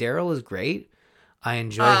say Daryl is great. I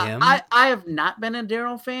enjoy him. I have not been a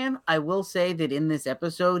Daryl fan. I will say that in this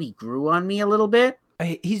episode, he grew on me a little bit.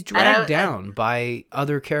 He's dragged down by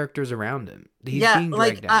other characters around him. He's being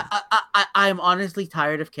dragged down. I'm honestly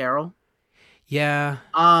tired of Carol. Yeah.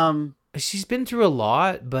 She's been through a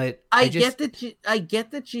lot, but I get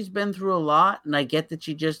that she's been through a lot, and I get that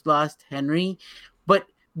she just lost Henry, but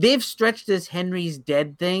they've stretched this Henry's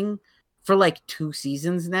dead thing for like 2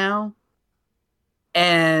 seasons now.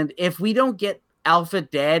 And if we don't get Alpha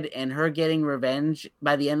dead and her getting revenge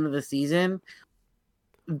by the end of the season,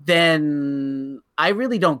 then I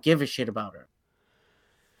really don't give a shit about her.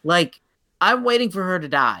 Like, I'm waiting for her to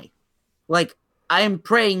die. Like, I am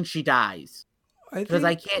praying she dies. Because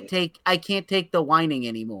I can't take the whining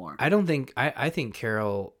anymore. I think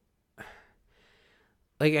Carol,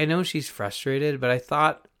 like, I know she's frustrated, but I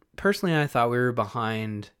thought we were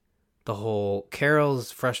behind the whole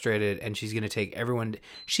Carol's frustrated and she's going to take everyone.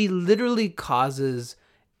 She literally causes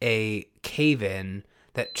a cave-in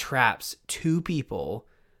that traps 2 people,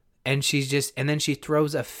 and then she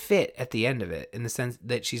throws a fit at the end of it, in the sense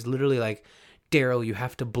that she's literally like, Daryl, you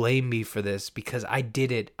have to blame me for this because I did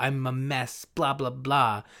it. I'm a mess, blah, blah,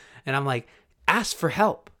 blah. And I'm like, ask for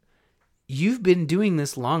help. You've been doing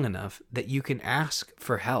this long enough that you can ask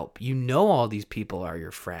for help. You know all these people are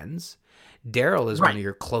your friends. Daryl is one of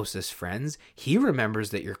your closest friends. He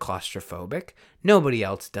remembers that you're claustrophobic. Nobody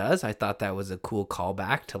else does. I thought that was a cool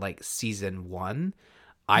callback to like season 1.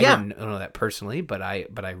 I didn't know that personally, but I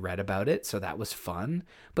read about it, so that was fun.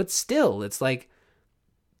 But still, it's like,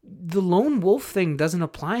 the lone wolf thing doesn't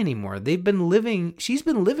apply anymore. She's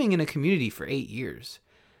been living in a community for 8 years.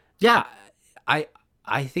 Yeah.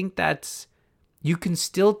 I think that's, you can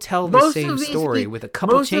still tell the same story with a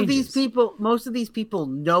couple changes. Most of these people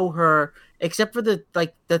know her, except for the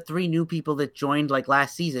 3 new people that joined like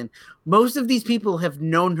last season. Most of these people have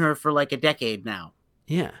known her for like a decade now.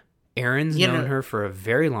 Yeah. Aaron's known her for a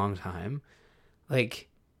very long time. Like,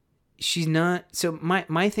 she's not. So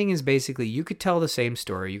my thing is basically, you could tell the same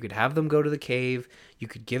story. You could have them go to the cave. You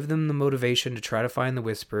could give them the motivation to try to find the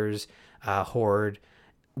Whispers horde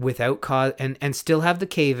without cause, and still have the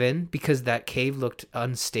cave in, because that cave looked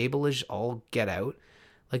unstable as all get out.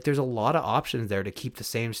 Like, there's a lot of options there to keep the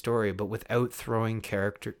same story, but without throwing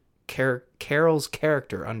Carol's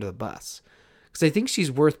character under the bus. Because I think she's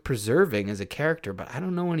worth preserving as a character, but I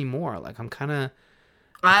don't know anymore. Like, I'm kind of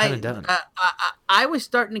done. I was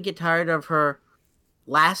starting to get tired of her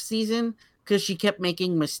last season because she kept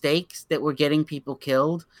making mistakes that were getting people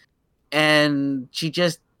killed, and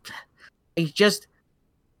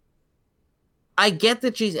I get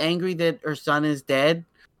that she's angry that her son is dead,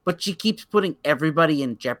 but she keeps putting everybody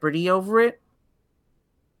in jeopardy over it.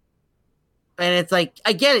 And it's like,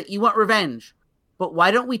 I get it, you want revenge, but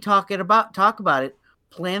why don't we talk about it,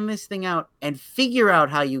 plan this thing out, and figure out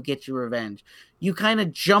how you get your revenge? You kind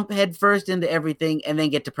of jump headfirst into everything and then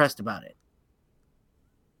get depressed about it.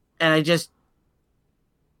 And I just,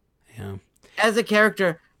 as a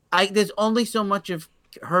character, there's only so much of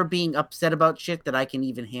her being upset about shit that I can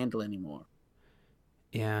even handle anymore.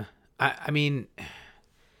 Yeah, I mean,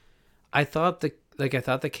 I thought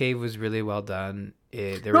the cave was really well done.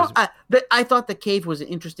 I thought the cave was an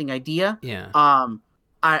interesting idea. Yeah.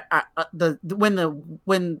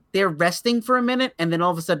 When they're resting for a minute and then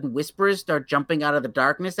all of a sudden Whisperers start jumping out of the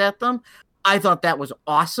darkness at them, I thought that was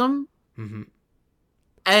awesome. Mm-hmm.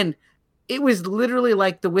 And it was literally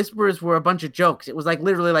like the Whisperers were a bunch of jokes. It was like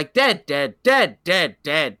literally like dead, dead, dead, dead,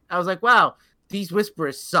 dead. I was like, wow, these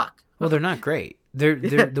Whisperers suck. Well, they're not great.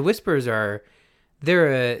 The Whisperers are,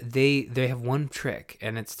 they have one trick,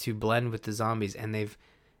 and it's to blend with the zombies, and they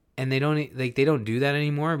don't do that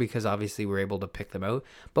anymore because obviously we're able to pick them out.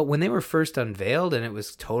 But when they were first unveiled and it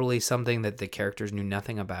was totally something that the characters knew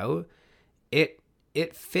nothing about, it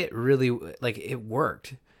fit really, like, it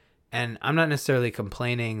worked. And I'm not necessarily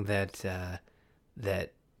complaining that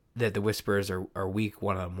the Whisperers are weak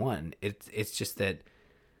one-on-one. It's just that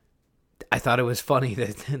I thought it was funny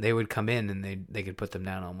that they would come in and they could put them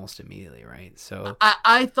down almost immediately, right? So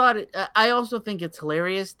I also think it's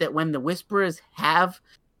hilarious that when the Whisperers have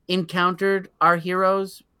encountered our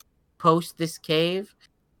heroes post this cave,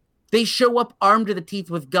 they show up armed to the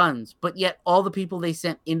teeth with guns, but yet all the people they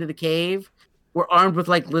sent into the cave were armed with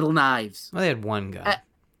like little knives. Well, they had one gun.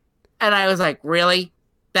 And I was like, really?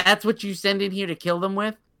 That's what you send in here to kill them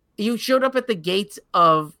with? You showed up at the gates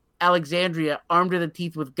of Alexandria armed to the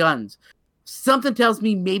teeth with guns. something tells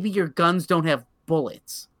me maybe your guns don't have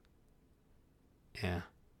bullets. Yeah.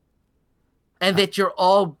 And that you're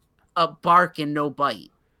all bark and no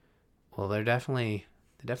bite. Well, they definitely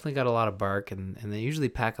got a lot of bark, and they usually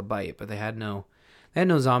pack a bite, but they had no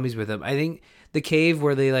zombies with them. I think the cave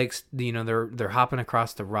where they like, you know, they're hopping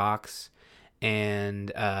across the rocks, and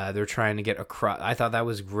they're trying to get across. I thought that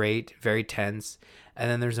was great, very tense. And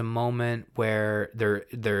then there's a moment where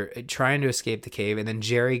they're trying to escape the cave, and then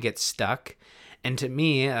Jerry gets stuck. And to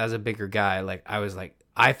me, as a bigger guy, like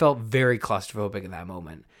I felt very claustrophobic in that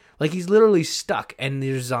moment. Like he's literally stuck, and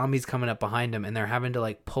there's zombies coming up behind him, and they're having to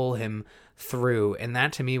like pull him through. And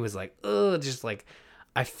that to me was like, ugh, just like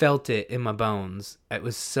I felt it in my bones. It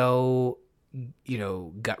was so, you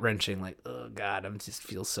know, gut wrenching. Like, oh God, I just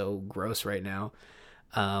feel so gross right now.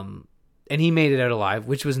 And he made it out alive,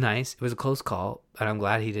 which was nice. It was a close call, and I'm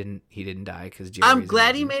glad he didn't die because I'm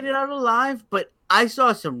glad he made it out alive, but I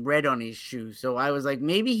saw some red on his shoe, so I was like,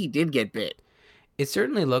 maybe he did get bit. It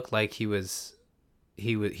certainly looked like he got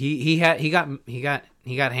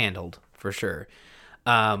handled for sure.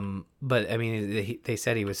 But I mean, they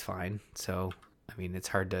said he was fine, so I mean, it's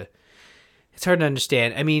hard to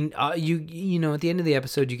understand. I mean, you know, at the end of the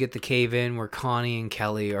episode, you get the cave in where Connie and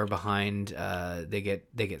Kelly are behind. They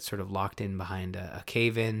get sort of locked in behind a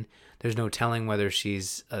cave in. There's no telling whether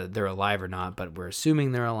they're alive or not, but we're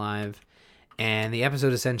assuming they're alive. And the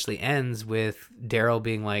episode essentially ends with Daryl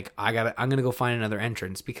being like, I'm gonna go find another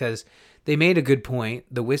entrance, because they made a good point.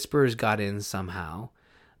 The Whisperers got in somehow,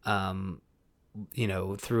 you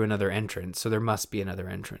know, through another entrance. So there must be another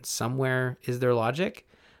entrance somewhere, is their logic.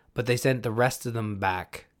 But they sent the rest of them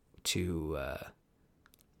back to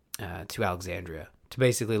Alexandria to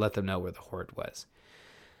basically let them know where the Horde was.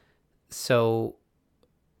 So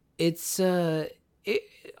it's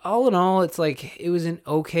all in all, it's like it was an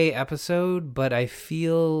okay episode, but I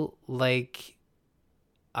feel like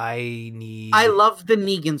I love the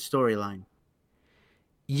Negan storyline.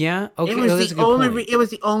 Yeah, okay. It was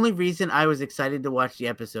the only reason I was excited to watch the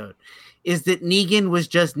episode, is that Negan was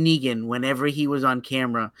just Negan whenever he was on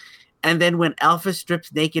camera, and then when Alpha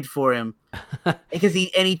strips naked for him, because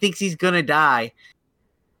he thinks he's gonna die,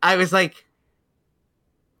 I was like,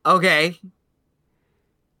 okay,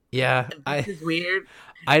 yeah, this is weird.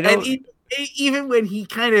 I don't. And even when he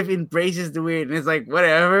kind of embraces the weird and is like,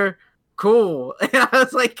 whatever, cool. And I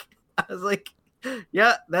was like,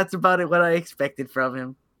 yeah, that's about it. What I expected from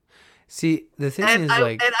him. See, the thing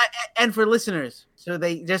and for listeners, so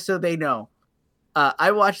they know,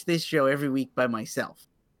 I watch this show every week by myself.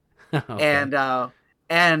 Okay.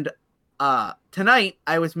 And tonight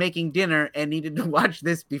I was making dinner and needed to watch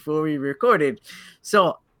this before we recorded,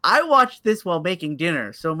 so I watched this while making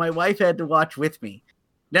dinner. So my wife had to watch with me.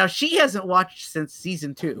 Now she hasn't watched since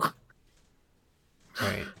season 2.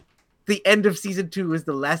 Right. The end of season 2 was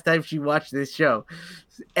the last time she watched this show,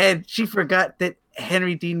 and she forgot that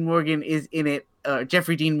Jeffrey Dean Morgan is in it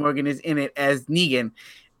as Negan,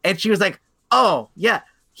 and she was like, "Oh yeah,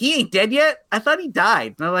 he ain't dead yet? I thought he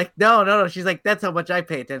died." And I'm like, "No." She's like, "That's how much I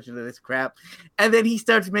pay attention to this crap." And then he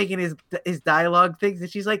starts making his dialogue things, and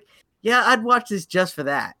she's like, "Yeah, I'd watch this just for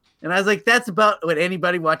that." And I was like, "That's about what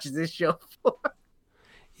anybody watches this show for."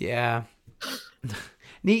 Yeah,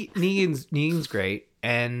 Negan's great.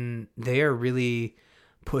 And they are really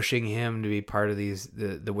pushing him to be part of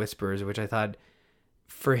the Whisperers, which I thought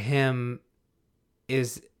for him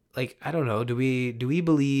is like, I don't know. Do we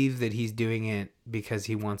believe that he's doing it because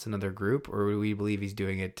he wants another group, or do we believe he's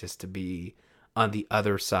doing it just to be on the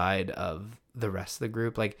other side of the rest of the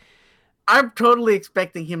group? Like, I'm totally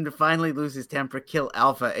expecting him to finally lose his temper, kill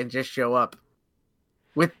Alpha, and just show up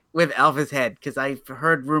with Alpha's head, because I've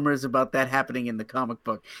heard rumors about that happening in the comic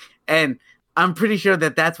book, and I'm pretty sure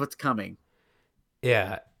that that's what's coming.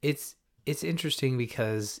 Yeah, it's interesting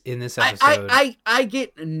because in this episode, I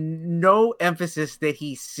get no emphasis that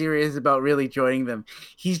he's serious about really joining them.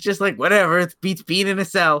 He's just like, whatever, it beats being in a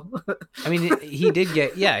cell. I mean, he did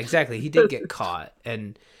get he did get caught,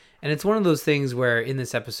 and it's one of those things where in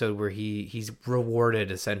this episode where he's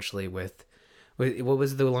rewarded essentially with what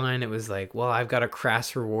was the line? It was like, well, I've got a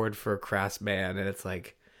crass reward for a crass man, and it's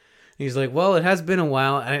like. He's like, well, it has been a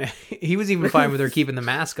while. He was even fine with her keeping the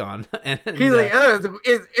mask on. And, he's like, oh,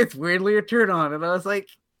 it's weirdly a turn on. And I was like,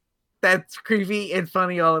 that's creepy and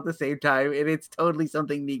funny all at the same time. And it's totally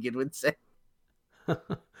something Negan would say.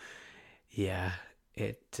 Yeah,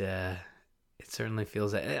 it certainly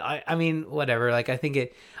feels that. I mean, whatever. Like, I think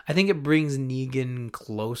it brings Negan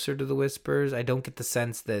closer to the Whispers. I don't get the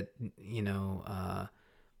sense that, you know,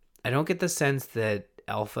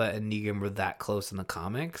 Alpha and Negan were that close in the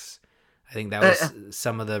comics. I think that was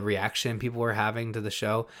some of the reaction people were having to the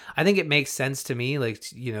show. I think it makes sense to me, like,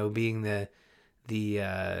 you know, being the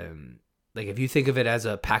like, if you think of it as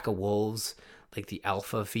a pack of wolves, like the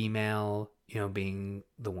alpha female, you know, being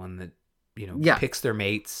the one that, you know, picks their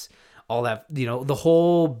mates, all that, you know, the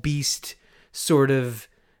whole beast sort of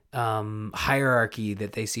hierarchy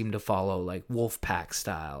that they seem to follow, like wolf pack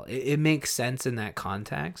style. It makes sense in that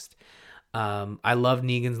context. I love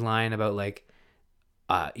Negan's line about like,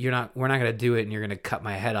 we're not going to do it and you're going to cut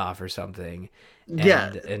my head off or something.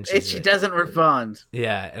 And she doesn't respond.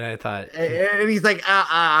 Yeah. And I thought, and he's like,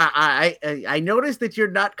 I noticed that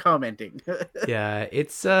you're not commenting. Yeah.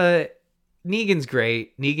 It's, Negan's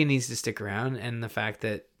great. Negan needs to stick around. And the fact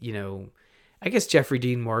that, you know, I guess Jeffrey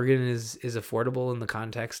Dean Morgan is affordable in the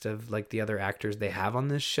context of like the other actors they have on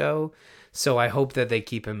this show. So I hope that they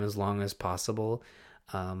keep him as long as possible.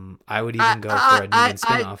 I would even go for a Negan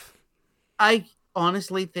spinoff. I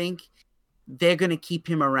honestly think they're going to keep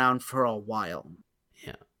him around for a while.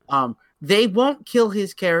 Yeah. They won't kill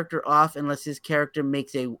his character off unless his character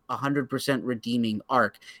makes a 100% redeeming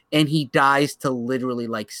arc and he dies to literally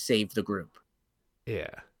like save the group.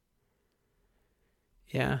 Yeah.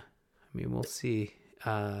 Yeah. I mean, we'll see.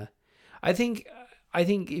 I think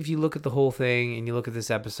if you look at the whole thing and you look at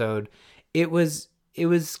this episode, it was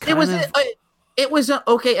an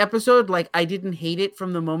okay episode. Like, I didn't hate it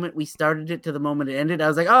from the moment we started it to the moment it ended. I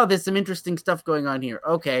was like, oh, there's some interesting stuff going on here.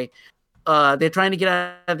 Okay. They're trying to get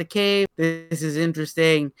out of the cave. This is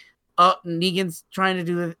interesting. Negan's trying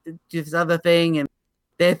to do this other thing, and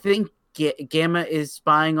they think Gamma is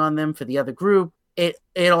spying on them for the other group. It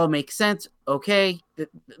all makes sense. Okay.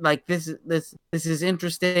 Like, this is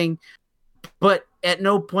interesting. But at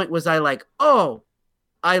no point was I like, oh,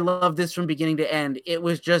 I love this from beginning to end. It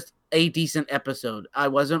was just a decent episode. I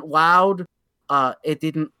wasn't wowed. It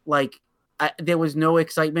didn't there was no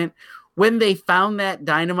excitement. When they found that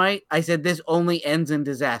dynamite, I said, this only ends in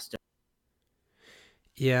disaster.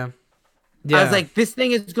 Yeah. I was like, this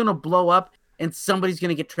thing is going to blow up and somebody's going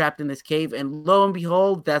to get trapped in this cave. And lo and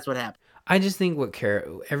behold, that's what happened. I just think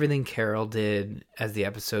everything Carol did as the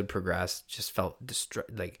episode progressed just felt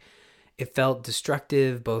it felt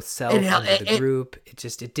destructive, both self and the group. It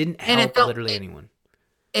didn't help literally anyone.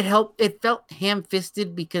 It felt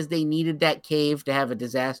ham-fisted because they needed that cave to have a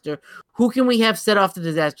disaster. Who can we have set off the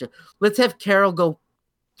disaster? Let's have Carol go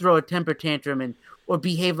throw a temper tantrum or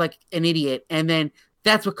behave like an idiot, and then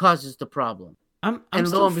that's what causes the problem. I'm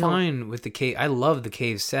still fine with the cave. I love the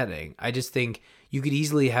cave setting. I just think you could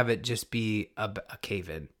easily have it just be a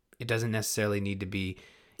cave-in. It doesn't necessarily need to be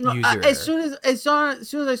user error. As soon as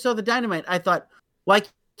I saw the dynamite, I thought, why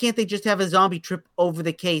can't they just have a zombie trip over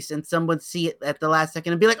the case and someone see it at the last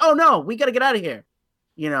second and be like, oh no, we got to get out of here.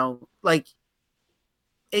 You know, like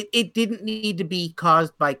it didn't need to be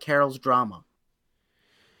caused by Carol's drama.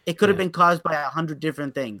 It could have been caused by 100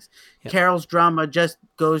 different things. Yep. Carol's drama just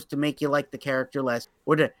goes to make you like the character less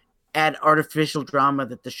or to add artificial drama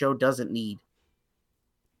that the show doesn't need.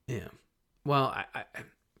 Yeah. Well, I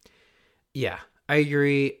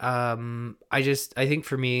agree. I think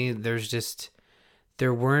for me,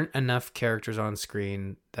 there weren't enough characters on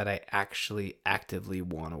screen that I actually actively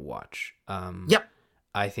want to watch. Yep.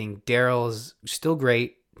 I think Daryl's still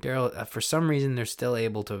great. Daryl, for some reason, they're still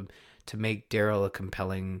able to make Daryl a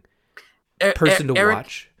compelling person to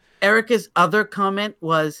watch. Erica's other comment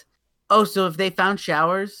was, oh, so if they found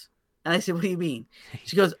showers? And I said, what do you mean?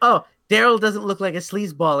 She goes, oh, Daryl doesn't look like a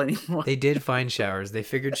sleazeball anymore. They did find showers. They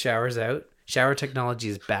figured showers out. Shower technology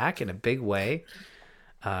is back in a big way.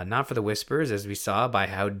 Not for the Whispers, as we saw by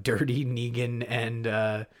how dirty Negan and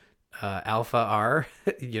Alpha are.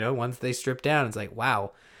 You know, once they strip down, it's like,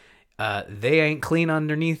 wow, they ain't clean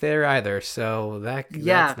underneath there either. So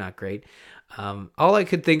that's not great. All I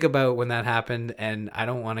could think about when that happened, and I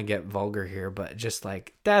don't want to get vulgar here, but just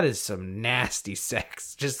like, that is some nasty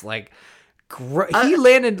sex. Just like, he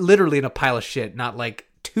landed literally in a pile of shit, not like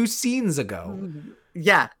 2 scenes ago.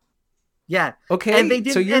 Yeah. Yeah. Okay. And they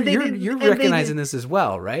did, so you're recognizing this as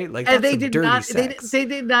well, right? Like, that's some dirty sex. They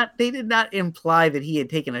did not imply that he had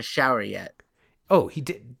taken a shower yet. Oh, he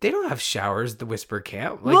did. They don't have showers. The Whisper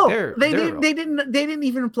camp. Like, no, they didn't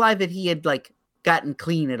imply that he had like gotten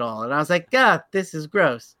clean at all. And I was like, God, this is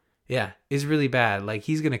gross. Yeah, it's really bad. Like,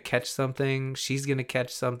 he's gonna catch something. She's gonna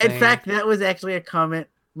catch something. In fact, that was actually a comment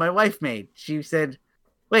my wife made. She said,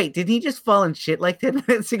 "Wait, did he just fall in shit like 10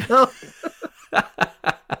 minutes ago?"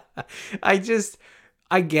 I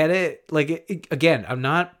get it. Like, again, I'm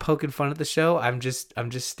not poking fun at the show. I'm just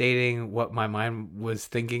stating what my mind was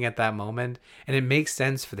thinking at that moment, and it makes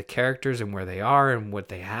sense for the characters and where they are and what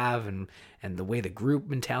they have and the way the group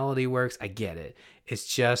mentality works. I get it. It's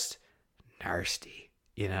just nasty,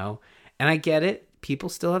 you know? And I get it. People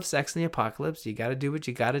still have sex in the apocalypse. You got to do what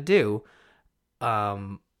you got to do.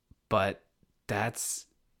 But that's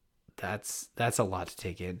a lot to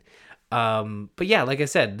take in. But yeah, like I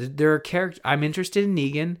said, there are characters. I'm interested in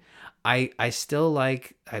Negan. I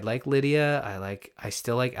like Lydia. I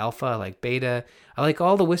still like Alpha. I like Beta. I like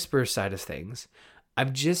all the Whisperer side of things.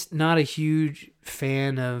 I'm just not a huge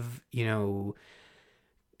fan of,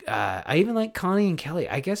 I even like Connie and Kelly.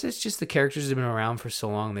 I guess it's just the characters have been around for so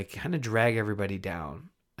long. They kind of drag everybody down.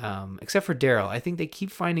 Except for Daryl. I think they keep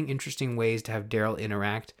finding interesting ways to have Daryl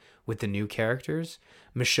interact with the new characters.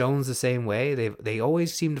 Michonne's the same way. They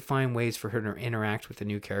always seem to find ways for her to interact with the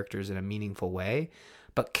new characters in a meaningful way.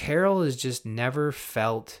 But Carol has just never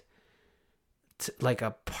felt like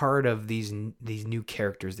a part of these new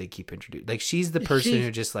characters they keep introducing. Like she's the person who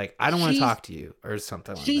just like, I don't want to talk to you or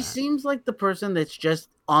something like that. She seems like the person that's just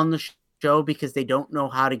on the show because they don't know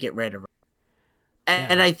how to get rid of her.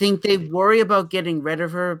 And I think they worry about getting rid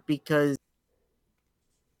of her because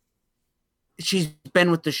she's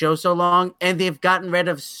been with the show so long and they've gotten rid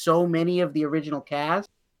of so many of the original cast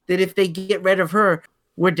that if they get rid of her,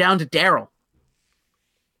 we're down to Daryl.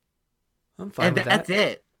 I'm fine with that's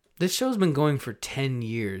it. This show's been going for 10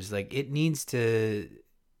 years. Like it needs to,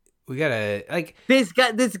 we gotta like. There's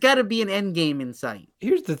got to be an end game in sight.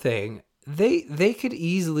 Here's the thing. They could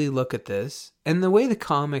easily look at this, and the way the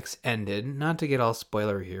comics ended, not to get all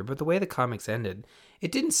spoiler here, but the way the comics ended,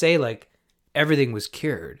 it didn't say like everything was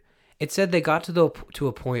cured. It said they got to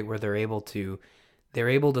a point where they're able to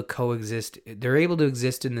coexist. They're able to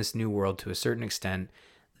exist in this new world to a certain extent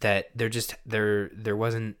that there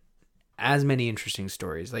wasn't as many interesting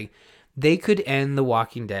stories. Like they could end The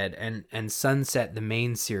Walking Dead and sunset the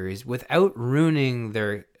main series without ruining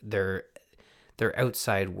their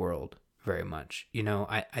outside world very much.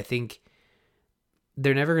 I think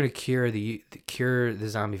they're never going to cure the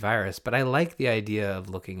zombie virus, but I like the idea of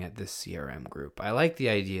looking at this CRM group. I like the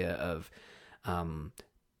idea of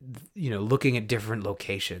looking at different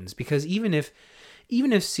locations, because even if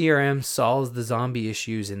CRM solves the zombie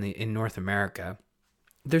issues in North America,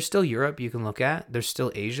 there's still Europe you can look at. There's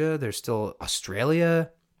still Asia. There's still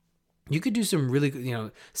Australia. You could do some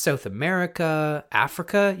really, South America,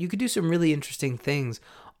 Africa. You could do some really interesting things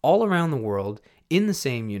all around the world in the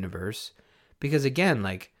same universe. Because again,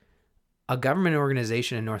 like a government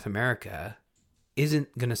organization in North America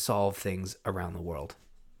isn't going to solve things around the world.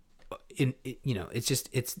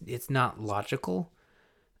 It's not logical.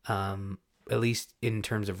 At least in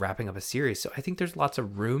terms of wrapping up a series. So I think there's lots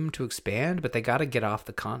of room to expand, but they got to get off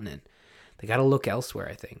the continent. They got to look elsewhere,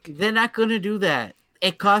 I think. They're not going to do that.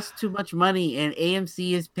 It costs too much money, and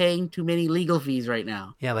AMC is paying too many legal fees right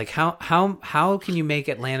now. Yeah, like how can you make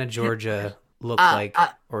Atlanta, Georgia look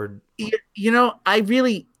I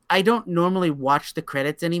don't normally watch the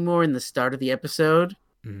credits anymore in the start of the episode,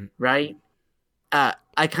 right?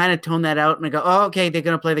 I kind of tone that out, and I go, oh, okay, they're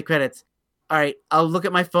going to play the credits. All right, I'll look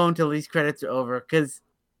at my phone till these credits are over, because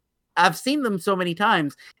I've seen them so many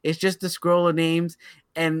times. It's just a scroll of names,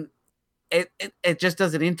 and it just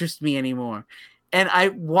doesn't interest me anymore. And I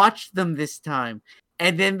watched them this time,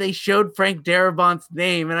 and then they showed Frank Darabont's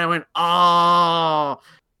name, and I went, oh,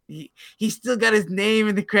 he still got his name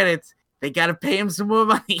in the credits. They got to pay him some more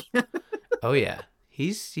money. Oh, yeah.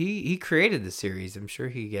 He created the series. I'm sure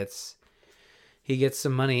he gets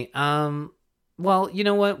some money. Well, you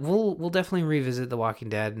know what? We'll definitely revisit The Walking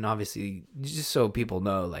Dead, and obviously, just so people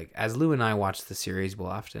know, like as Lou and I watch the series, we'll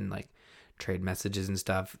often like trade messages and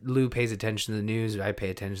stuff. Lou pays attention to the news, I pay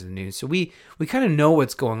attention to the news, so we kind of know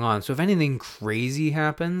what's going on. So if anything crazy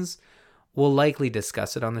happens, we'll likely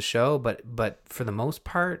discuss it on the show. But for the most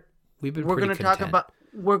part, we've been pretty content.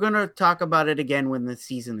 We're gonna talk about it again when the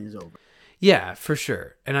season is over. Yeah, for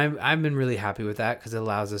sure. And I've been really happy with that because it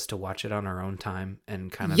allows us to watch it on our own time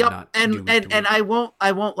and kind of not. And I won't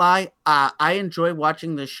lie. I enjoy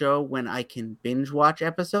watching the show when I can binge watch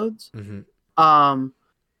episodes. Mm-hmm.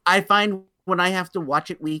 I find when I have to watch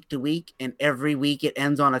it week to week, and every week it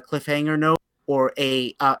ends on a cliffhanger note or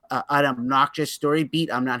an obnoxious story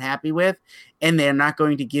beat I'm not happy with, and they're not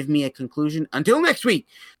going to give me a conclusion until next week.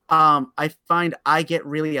 I find I get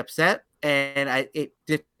really upset, and it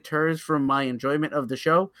deters from my enjoyment of the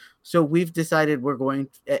show. So we've decided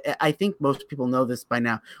I think most people know this by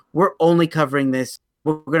now, we're only covering this.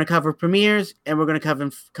 We're going to cover premieres, and we're going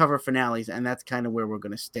to cover finales, and that's kind of where we're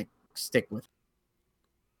going to stick with.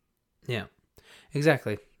 Yeah,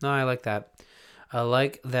 exactly. No, I like that. I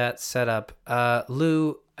like that setup.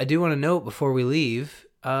 Lou, I do want to note before we leave,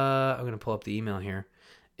 I'm going to pull up the email here.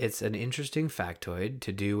 it's an interesting factoid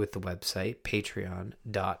to do with the website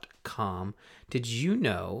patreon.com. Did you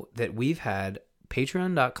know that we've had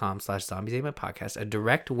patreon.com/Zombies Ate My Podcast, a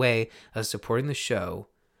direct way of supporting the show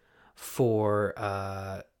for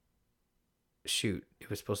it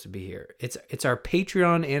was supposed to be here. It's our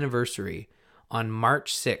Patreon anniversary on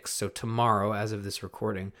March 6th, so tomorrow as of this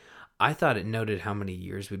recording. I thought it noted how many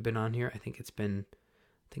years we've been on here. I think it's been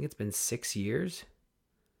 6 years.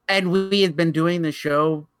 And we had been doing the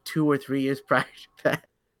show 2 or 3 years prior to that.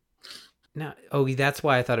 Now, that's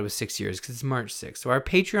why I thought it was 6 years, because it's March 6th. So our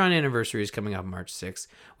Patreon anniversary is coming up March 6th.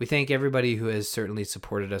 We thank everybody who has certainly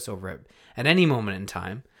supported us over at any moment in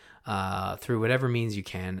time, through whatever means you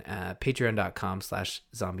can.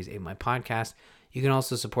 Patreon.com/Zombies Ate My Podcast. You can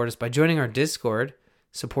also support us by joining our Discord,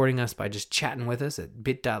 supporting us by just chatting with us at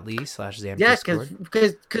bit.ly/ZamDiscord. Yeah,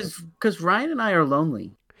 because Ryan and I are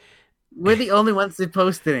lonely. We're the only ones that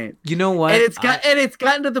posted it. You know what? And it's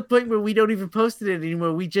gotten to the point where we don't even post it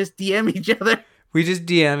anymore. We just DM each other. We just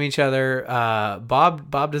DM each other.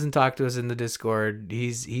 Bob doesn't talk to us in the Discord.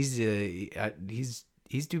 He's too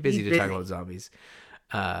busy to talk about zombies.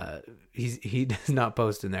 He does not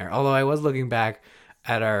post in there. Although I was looking back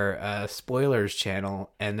at our spoilers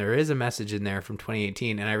channel, and there is a message in there from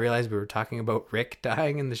 2018, and I realized we were talking about Rick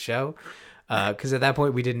dying in the show, because at that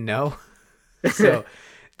point we didn't know. So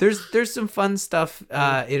there's some fun stuff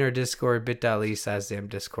in our Discord,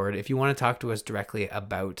 bit.ly/ZamDiscord. If you want to talk to us directly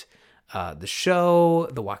about the show,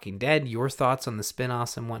 The Walking Dead, your thoughts on the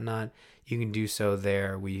spin-offs and whatnot, you can do so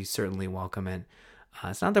there. We certainly welcome it.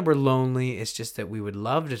 It's not that we're lonely, it's just that we would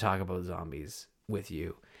love to talk about zombies with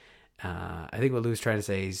you. I think what Lou's trying to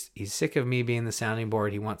say is he's sick of me being the sounding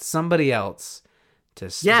board. He wants somebody else to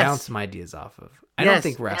bounce some ideas off of. I don't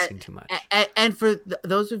think we're asking too much. And for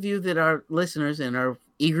those of you that are listeners and are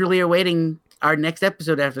eagerly awaiting our next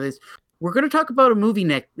episode after this, we're going to talk about a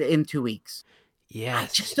movie in 2 weeks. Yes. I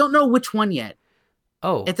just don't know which one yet.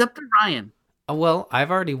 Oh. It's up to Ryan. Oh, well,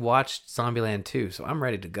 I've already watched Zombieland 2, so I'm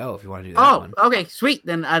ready to go if you want to do that one. Oh, okay, sweet.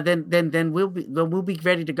 Then we'll be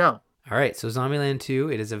ready to go. All right, so Zombieland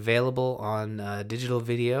 2, it is available on digital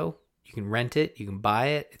video. You can rent it, you can buy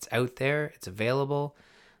it. It's out there, it's available.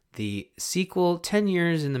 The sequel, 10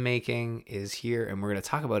 years in the making, is here, and we're going to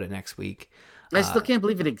talk about it next week. I still can't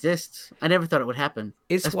believe it exists. I never thought it would happen.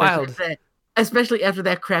 It's wild. Especially after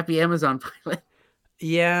that crappy Amazon pilot.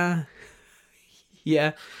 Yeah.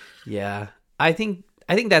 I think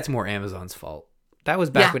that's more Amazon's fault. That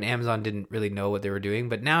was back when Amazon didn't really know what they were doing,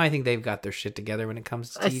 but now I think they've got their shit together when it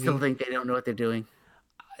comes to TV. I still think they don't know what they're doing.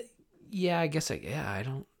 I guess I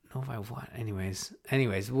don't know if I want. Anyways,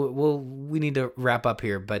 we need to wrap up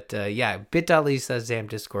here, but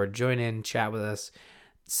bit.ly/ZamDiscord. Join in, chat with us,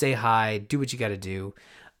 say hi, do what you got to do.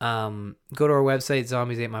 Go to our website,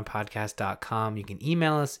 zombiesatemypodcast.com. You can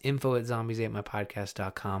email us,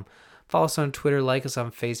 info@zombiesatemypodcast.com. Follow us on Twitter, like us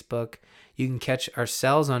on Facebook. You can catch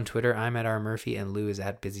ourselves on Twitter. I'm at R. Murphy, and Lou is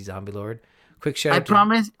at Busy Zombie Lord. Quick shout out.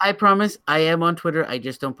 I promise. I am on Twitter. I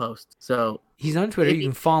just don't post. So he's on Twitter. You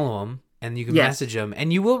can follow him, and you can message him,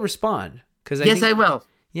 and you will respond. I will.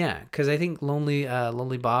 Yeah, because I think Lonely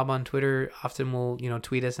Bob on Twitter often will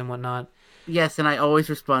tweet us and whatnot. Yes, and I always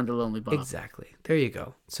respond to Lonely Bob. Exactly. There you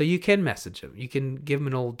go. So you can message him. You can give him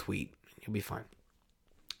an old tweet. You'll be fine.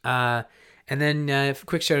 And then a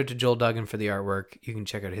quick shout out to Joel Duggan for the artwork. You can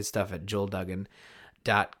check out his stuff at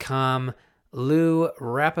joelduggan.com. Lou,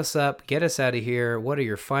 wrap us up. Get us out of here. What are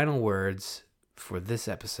your final words for this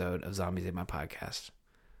episode of Zombies Ate My Podcast?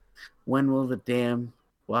 When will the damn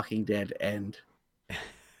Walking Dead end?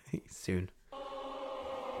 Soon.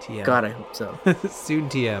 TM. God, I hope so. Soon,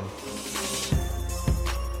 TM.